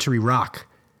sedimentary rock.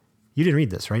 You didn't read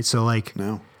this, right? So like,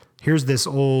 No. here's this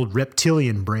old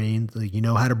reptilian brain, like you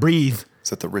know how to breathe. Is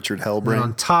that the Richard Hell And brain?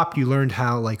 on top, you learned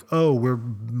how, like, oh, we're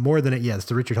more than it. Yeah, it's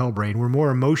the Richard Hell brain. We're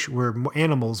more emotion. We're more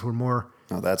animals. We're more.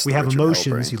 Oh, that's we the have Richard Hell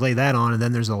emotions. brain. You lay that on, and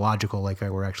then there's a logical, like,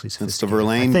 we're actually It's the sophisticated.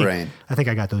 Verlaine brain. I think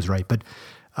I got those right, but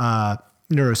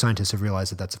neuroscientists have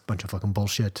realized that that's a bunch of fucking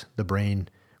bullshit. The brain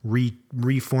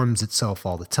reforms itself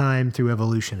all the time through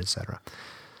evolution, etc.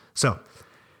 So,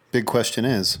 Big question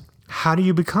is, how do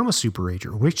you become a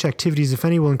superager? Which activities, if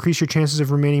any, will increase your chances of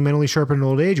remaining mentally sharp in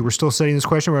old age? We're still studying this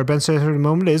question. Where our best answer at the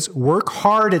moment is work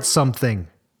hard at something.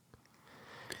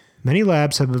 Many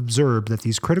labs have observed that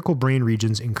these critical brain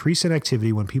regions increase in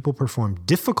activity when people perform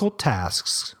difficult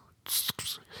tasks,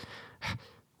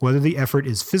 whether the effort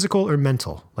is physical or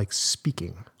mental, like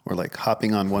speaking. or like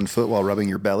hopping on one foot while rubbing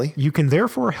your belly? You can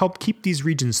therefore help keep these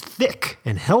regions thick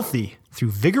and healthy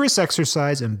through vigorous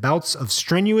exercise and bouts of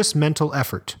strenuous mental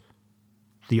effort.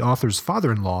 The author's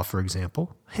father-in-law, for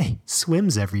example,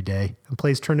 swims every day and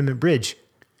plays tournament bridge.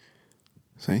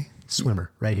 See?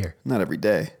 Swimmer, right here. Not every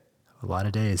day. A lot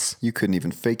of days. You couldn't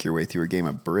even fake your way through a game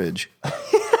of bridge.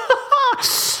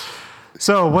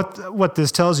 So what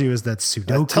this tells you is that Sudoku...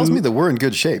 That tells me that we're in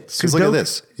good shape. Because look at Sudoku-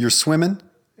 this. You're swimming.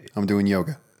 I'm doing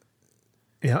yoga.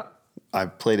 Yeah. I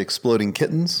played Exploding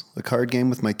Kittens, the card game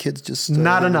with my kids just... Not the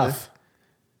other enough. day.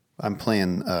 I'm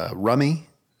playing Rummy.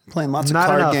 I'm playing lots of Not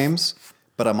card enough. games.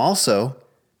 But I'm also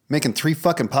making 3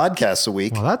 fucking podcasts a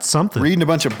week. Well, that's something. Reading a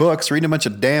bunch of books, reading a bunch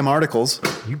of damn articles.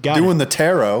 You got doing it. the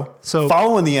tarot. So-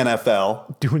 following the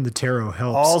NFL. Doing the tarot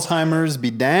helps. Alzheimer's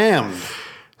be damned.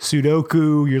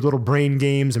 Sudoku, your little brain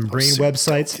games and brain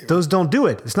websites, those don't do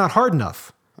it. It's not hard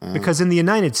enough. Because in the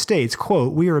United States,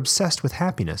 quote, we are obsessed with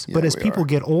happiness. but as we people are.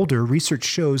 get older, research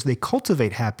shows they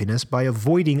cultivate happiness by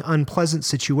avoiding unpleasant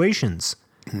situations.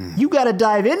 You got to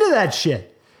dive into that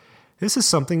shit. This is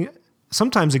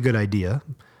sometimes a good idea.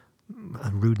 A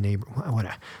rude neighbor,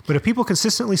 whatever. But if people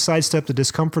consistently sidestep the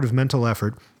discomfort of mental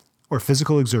effort or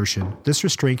physical exertion, this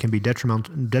restraint can be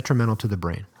detrimental to the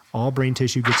brain. All brain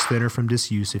tissue gets thinner from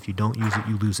disuse. If you don't use it,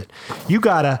 you lose it. You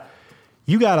gotta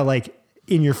like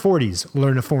in your 40s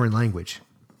learn a foreign language.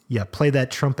 Yeah, play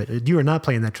that trumpet. You are not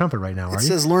playing that trumpet right now, are It you?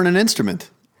 says learn an instrument.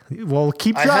 Well,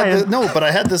 keep I trying. had but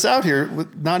I had this out here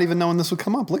with not even knowing this would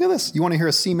come up. Look at this. You want to hear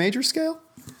a C major scale?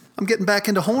 I'm getting back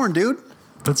into horn, dude.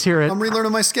 Let's hear it. I'm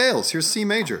relearning my scales. Here's C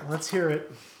major. Let's hear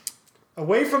it.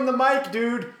 Away from the mic,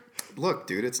 dude. Look,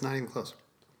 dude, it's not even close.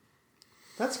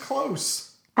 That's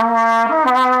close.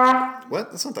 What?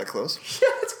 That's not that close. Yeah,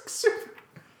 it's super.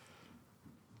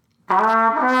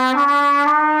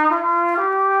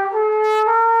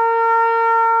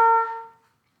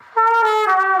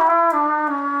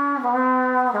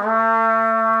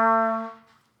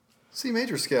 C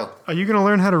major scale. Are you going to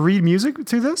learn how to read music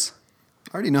to this?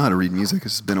 I already know how to read music.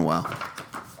 It's been a while.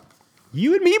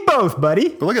 You and me both, buddy.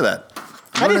 But look at that.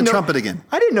 I'm learning trumpet again.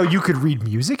 I didn't know you could read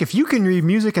music. If you can read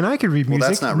music and I can read music,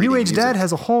 that's not New reading Age Dad music.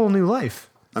 has a whole new life.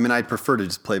 I mean, I'd prefer to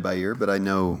just play by ear, but I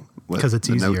know what Because it's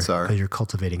the easier. notes are. Because you're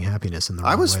cultivating happiness in the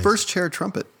wrong I was ways. first chair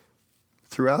trumpet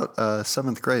throughout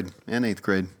 7th grade and 8th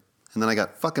grade. And then I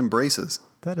got fucking braces.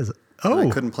 That is... And Oh, I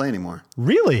couldn't play anymore.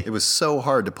 really? It was so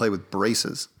hard to play with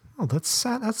braces. Oh, that's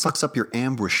sad. That's... Fucks up your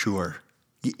embouchure.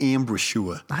 The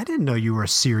embouchure. I didn't know you were a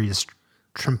serious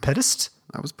trumpetist.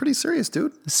 I was pretty serious,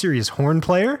 dude. A serious horn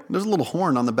player. There's a little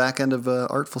horn on the back end of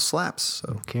Artful Slaps.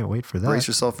 So Can't wait for that. brace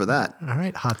yourself for that. All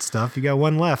right, hot stuff. You got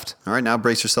one left. All right, now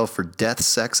brace yourself for Death,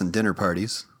 Sex, and Dinner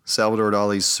Parties. Salvador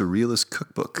Dali's Surrealist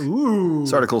Cookbook. Ooh.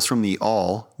 This article's from The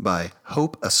All by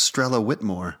Hope Estrella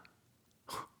Whitmore.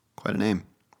 Quite a name.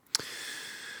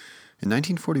 In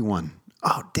 1941.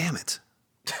 Oh, damn it.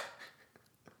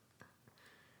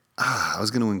 I was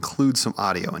going to include some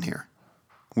audio in here.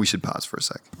 We should pause for a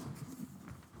sec.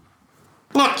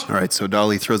 All right, so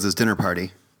Dali throws this dinner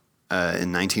party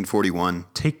in 1941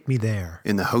 Take me there.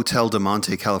 in the Hotel de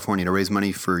Monte, California, to raise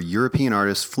money for European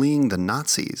artists fleeing the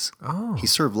Nazis. Oh. He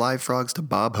served live frogs to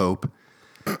Bob Hope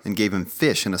and gave him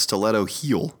fish in a stiletto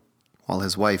heel, while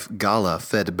his wife Gala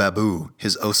fed Babu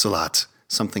his ocelot,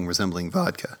 something resembling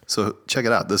vodka. So check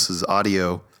it out. This is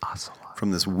audio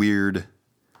from this weird,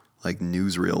 like,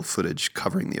 newsreel footage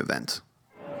covering the event.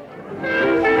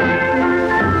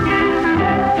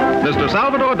 Mr.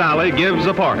 Salvador Dali gives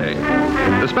a party.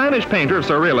 The Spanish painter of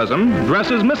surrealism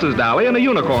dresses Mrs. Dali in a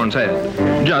unicorn's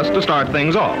head, just to start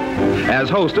things off. As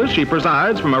hostess, she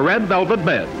presides from a red velvet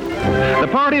bed. The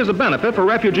party is a benefit for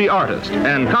refugee artists,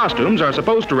 and costumes are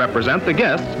supposed to represent the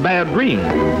guests' bad dreams.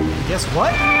 Guess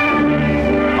what?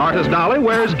 Artist Dali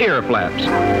wears ear flaps,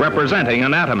 representing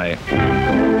anatomy.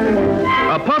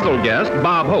 A puzzled guest,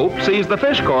 Bob Hope, sees the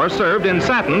fish course served in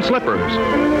satin slippers.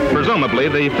 Presumably,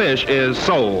 the fish is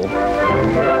sole.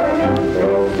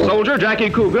 Soldier Jackie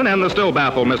Coogan and the still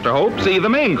baffled Mr. Hope see the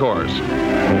main course.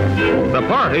 The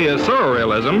party is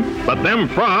surrealism, but them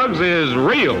frogs is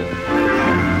real.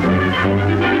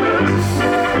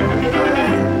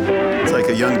 It's like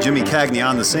a young Jimmy Cagney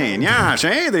on the scene. Yeah,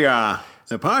 see, the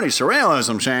party's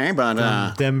surrealism, see,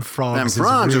 but Them frogs, them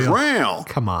frogs is is real.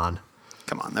 Come on.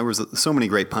 Come on, there was so many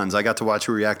great puns. I got to watch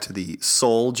you react to the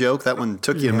soul joke. That one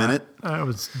took you a minute. That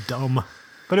was dumb.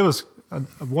 But it was a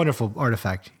wonderful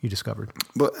artifact you discovered.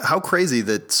 But how crazy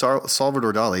that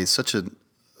Salvador Dali is such an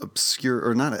obscure,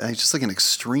 or not, just like an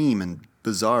extreme and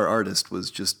bizarre artist,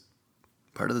 was just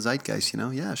part of the zeitgeist, you know?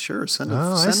 Yeah, sure. Send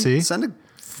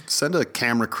a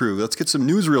camera crew. Let's get some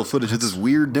newsreel footage of this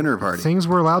weird dinner party. Things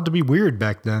were allowed to be weird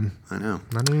back then. I know.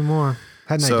 Not anymore.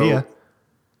 Had an So- idea.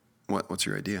 What's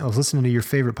your idea? I was listening to your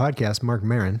favorite podcast, Mark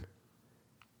Maron,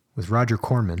 with Roger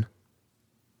Corman.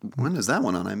 When is that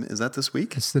one on? Is that this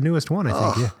week? It's the newest one, I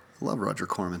think. Yeah. I love Roger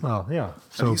Corman. Oh, yeah. Have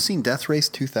So you seen Death Race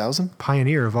 2000?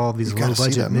 pioneer of all these You've gotta see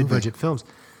low-budget, that movie. mid-budget films.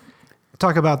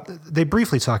 They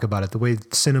briefly talk about it, the way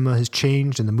cinema has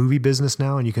changed in the movie business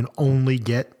now, and you can only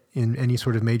get in any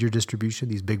sort of major distribution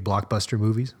these big blockbuster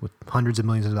movies with hundreds of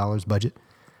millions of dollars budget.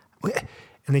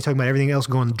 And they talk about everything else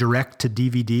going direct to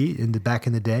DVD back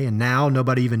in the day, and now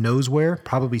nobody even knows where,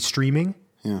 probably streaming.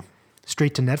 Yeah.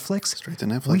 Straight to Netflix. Straight to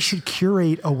Netflix. We should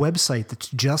curate a website that's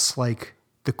just like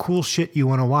the cool shit you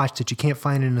want to watch that you can't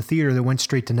find in a theater that went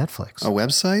straight to Netflix. A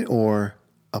website or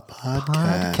a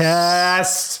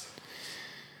podcast?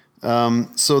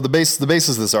 Podcast. So the basis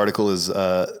of this article is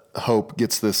Hope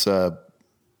gets this.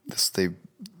 It's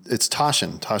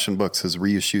Toshin. Toshin Books has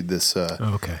reissued this.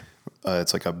 Okay.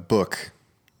 It's like a book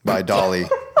by Dali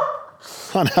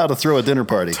on how to throw a dinner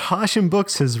party. Toshin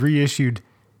Books has reissued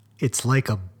It's Like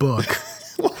a Book.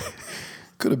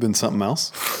 Could have been something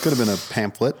else. Could have been a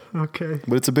pamphlet. Okay.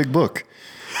 But it's a big book.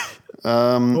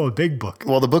 A big book.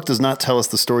 While the book does not tell us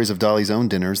the stories of Dali's own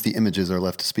dinners, the images are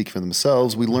left to speak for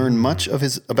themselves. We learn much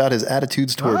about his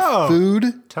attitudes toward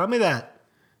food, Tell me that.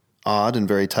 odd and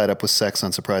very tied up with sex,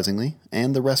 unsurprisingly,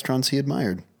 and the restaurants he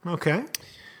admired. Okay.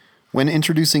 When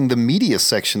introducing the media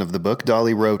section of the book,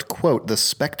 Dali wrote, quote, "The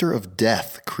specter of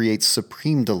death creates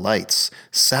supreme delights,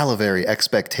 salivary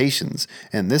expectations,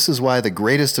 and this is why the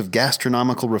greatest of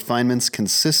gastronomical refinements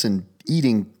consists in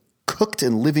eating cooked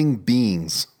and living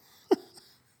beings.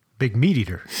 Big meat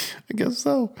eater. I guess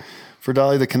so. For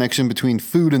Dali, the connection between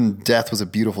food and death was a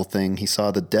beautiful thing. He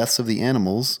saw the deaths of the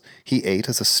animals he ate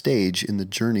as a stage in the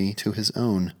journey to his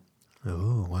own.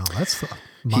 Oh, wow. That's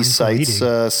He cites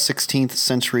 16th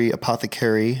century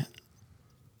apothecary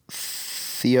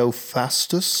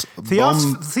Theophrastus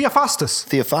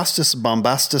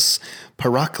Bombastus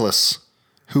Pericles,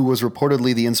 who was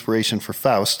reportedly the inspiration for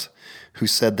Faust, who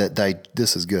said that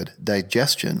this is good.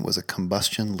 Digestion was a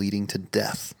combustion leading to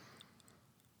death.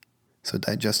 So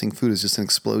digesting food is just an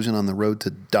explosion on the road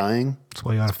to dying. That's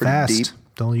why you gotta fast. Deep.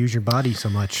 Don't use your body so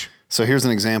much. So here's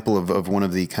an example of one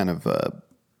of the kind of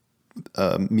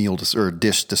or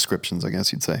dish descriptions, I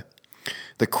guess you'd say.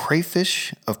 The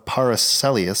crayfish of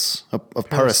Paracelsus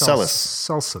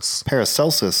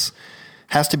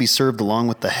has to be served along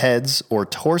with the heads or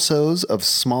torsos of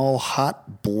small,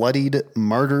 hot, bloodied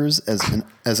martyrs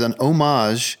as an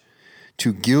homage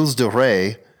to Gilles de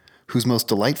Rais, whose most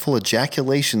delightful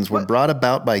ejaculations were brought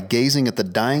about by gazing at the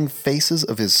dying faces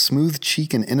of his smooth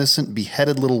cheek and innocent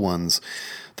beheaded little ones,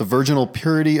 the virginal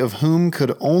purity of whom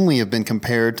could only have been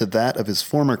compared to that of his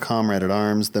former comrade at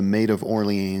arms, the Maid of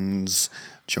Orleans,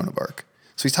 Joan of Arc.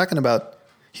 So he's talking about,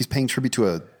 he's paying tribute to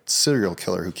a serial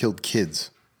killer who killed kids.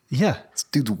 Yeah. This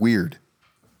dude's weird.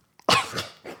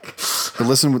 But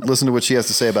listen to what she has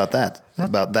to say about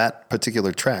that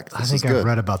particular tract. I think I've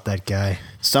read about that guy.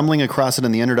 Stumbling across it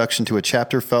in the introduction to a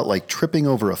chapter felt like tripping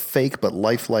over a fake but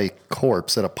lifelike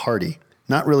corpse at a party.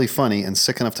 Not really funny and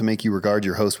sick enough to make you regard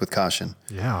your host with caution.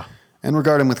 Yeah. And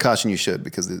regard him with caution you should,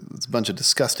 because it's a bunch of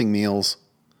disgusting meals.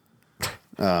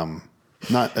 In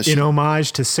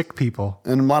homage to sick people.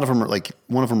 And a lot of them are like,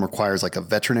 one of them requires like a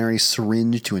veterinary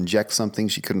syringe to inject something.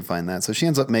 She couldn't find that. So she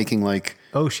ends up making like...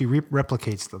 Oh, she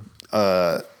replicates them.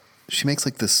 She makes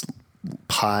like this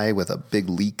pie with a big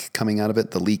leek coming out of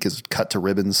it. The leek is cut to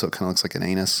ribbons, so it kind of looks like an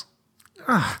anus.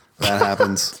 That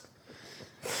happens.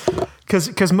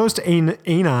 Because most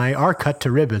ani are cut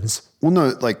to ribbons. Well, no,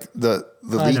 like the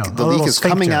leek is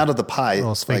coming out of the pie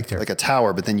like a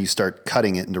tower, but then you start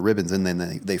cutting it into ribbons, and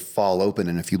then they fall open.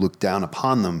 And if you look down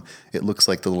upon them, it looks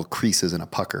like the little creases in a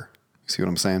pucker. You see what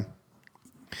I'm saying?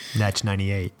 Natch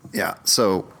 98. Yeah.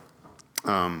 So,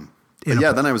 then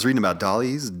I was reading about Dali.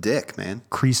 He's a dick, man.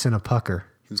 Crease in a pucker.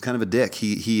 He was kind of a dick.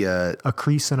 A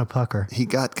crease in a pucker. He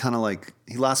got kind of like,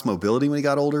 he lost mobility when he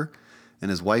got older, and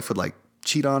his wife would like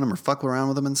cheat on him or fuck around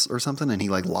with him or something, and he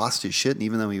like lost his shit. And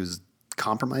even though he was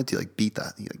compromised, he beat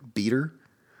her.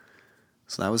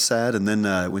 So that was sad. And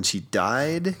then when she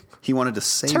died, he wanted to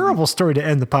save. Terrible story to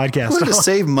end the podcast. He wanted to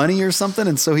save money or something,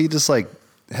 and so he just like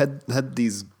had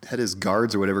his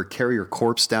guards or whatever carry her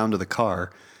corpse down to the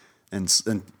car and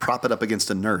prop it up against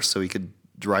a nurse so he could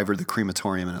drive her to the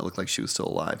crematorium, and it looked like she was still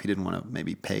alive. He didn't want to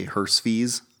maybe pay hearse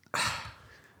fees.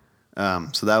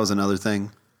 So that was another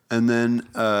thing. And then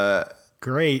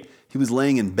great. He was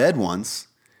laying in bed once,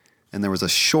 and there was a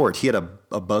short. He had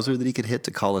a buzzer that he could hit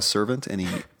to call a servant,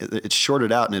 and it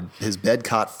shorted out, and his bed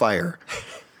caught fire.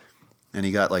 And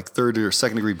he got like 3rd or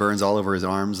 2nd degree burns all over his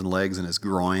arms and legs and his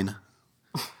groin,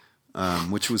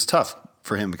 which was tough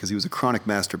for him because he was a chronic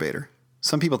masturbator.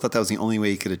 Some people thought that was the only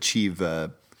way he could achieve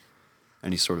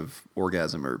any sort of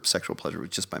orgasm or sexual pleasure was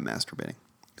just by masturbating.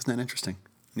 Isn't that interesting?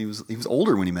 And he was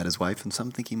older when he met his wife, and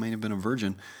some think he might have been a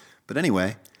virgin. But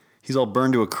anyway, he's all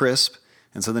burned to a crisp,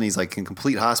 and so then he's like in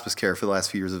complete hospice care for the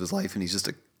last few years of his life, and he's just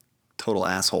a total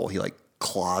asshole. He like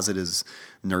claws at his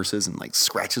nurses and like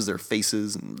scratches their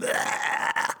faces and blah.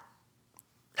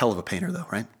 Hell of a painter though,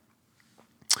 right?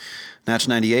 Natch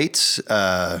 98.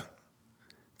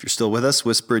 If you're still with us,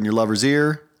 whisper in your lover's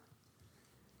ear.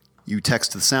 You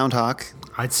text to the Soundhawk.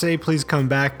 I'd say please come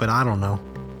back, but I don't know.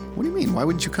 What do you mean? Why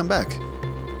wouldn't you come back?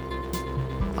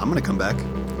 I'm going to come back.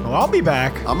 Oh, I'll be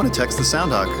back. I'm going to text the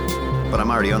Soundhawk, but I'm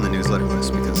already on the newsletter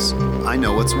list because I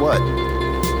know what's what.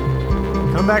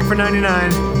 Come back for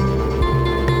 99.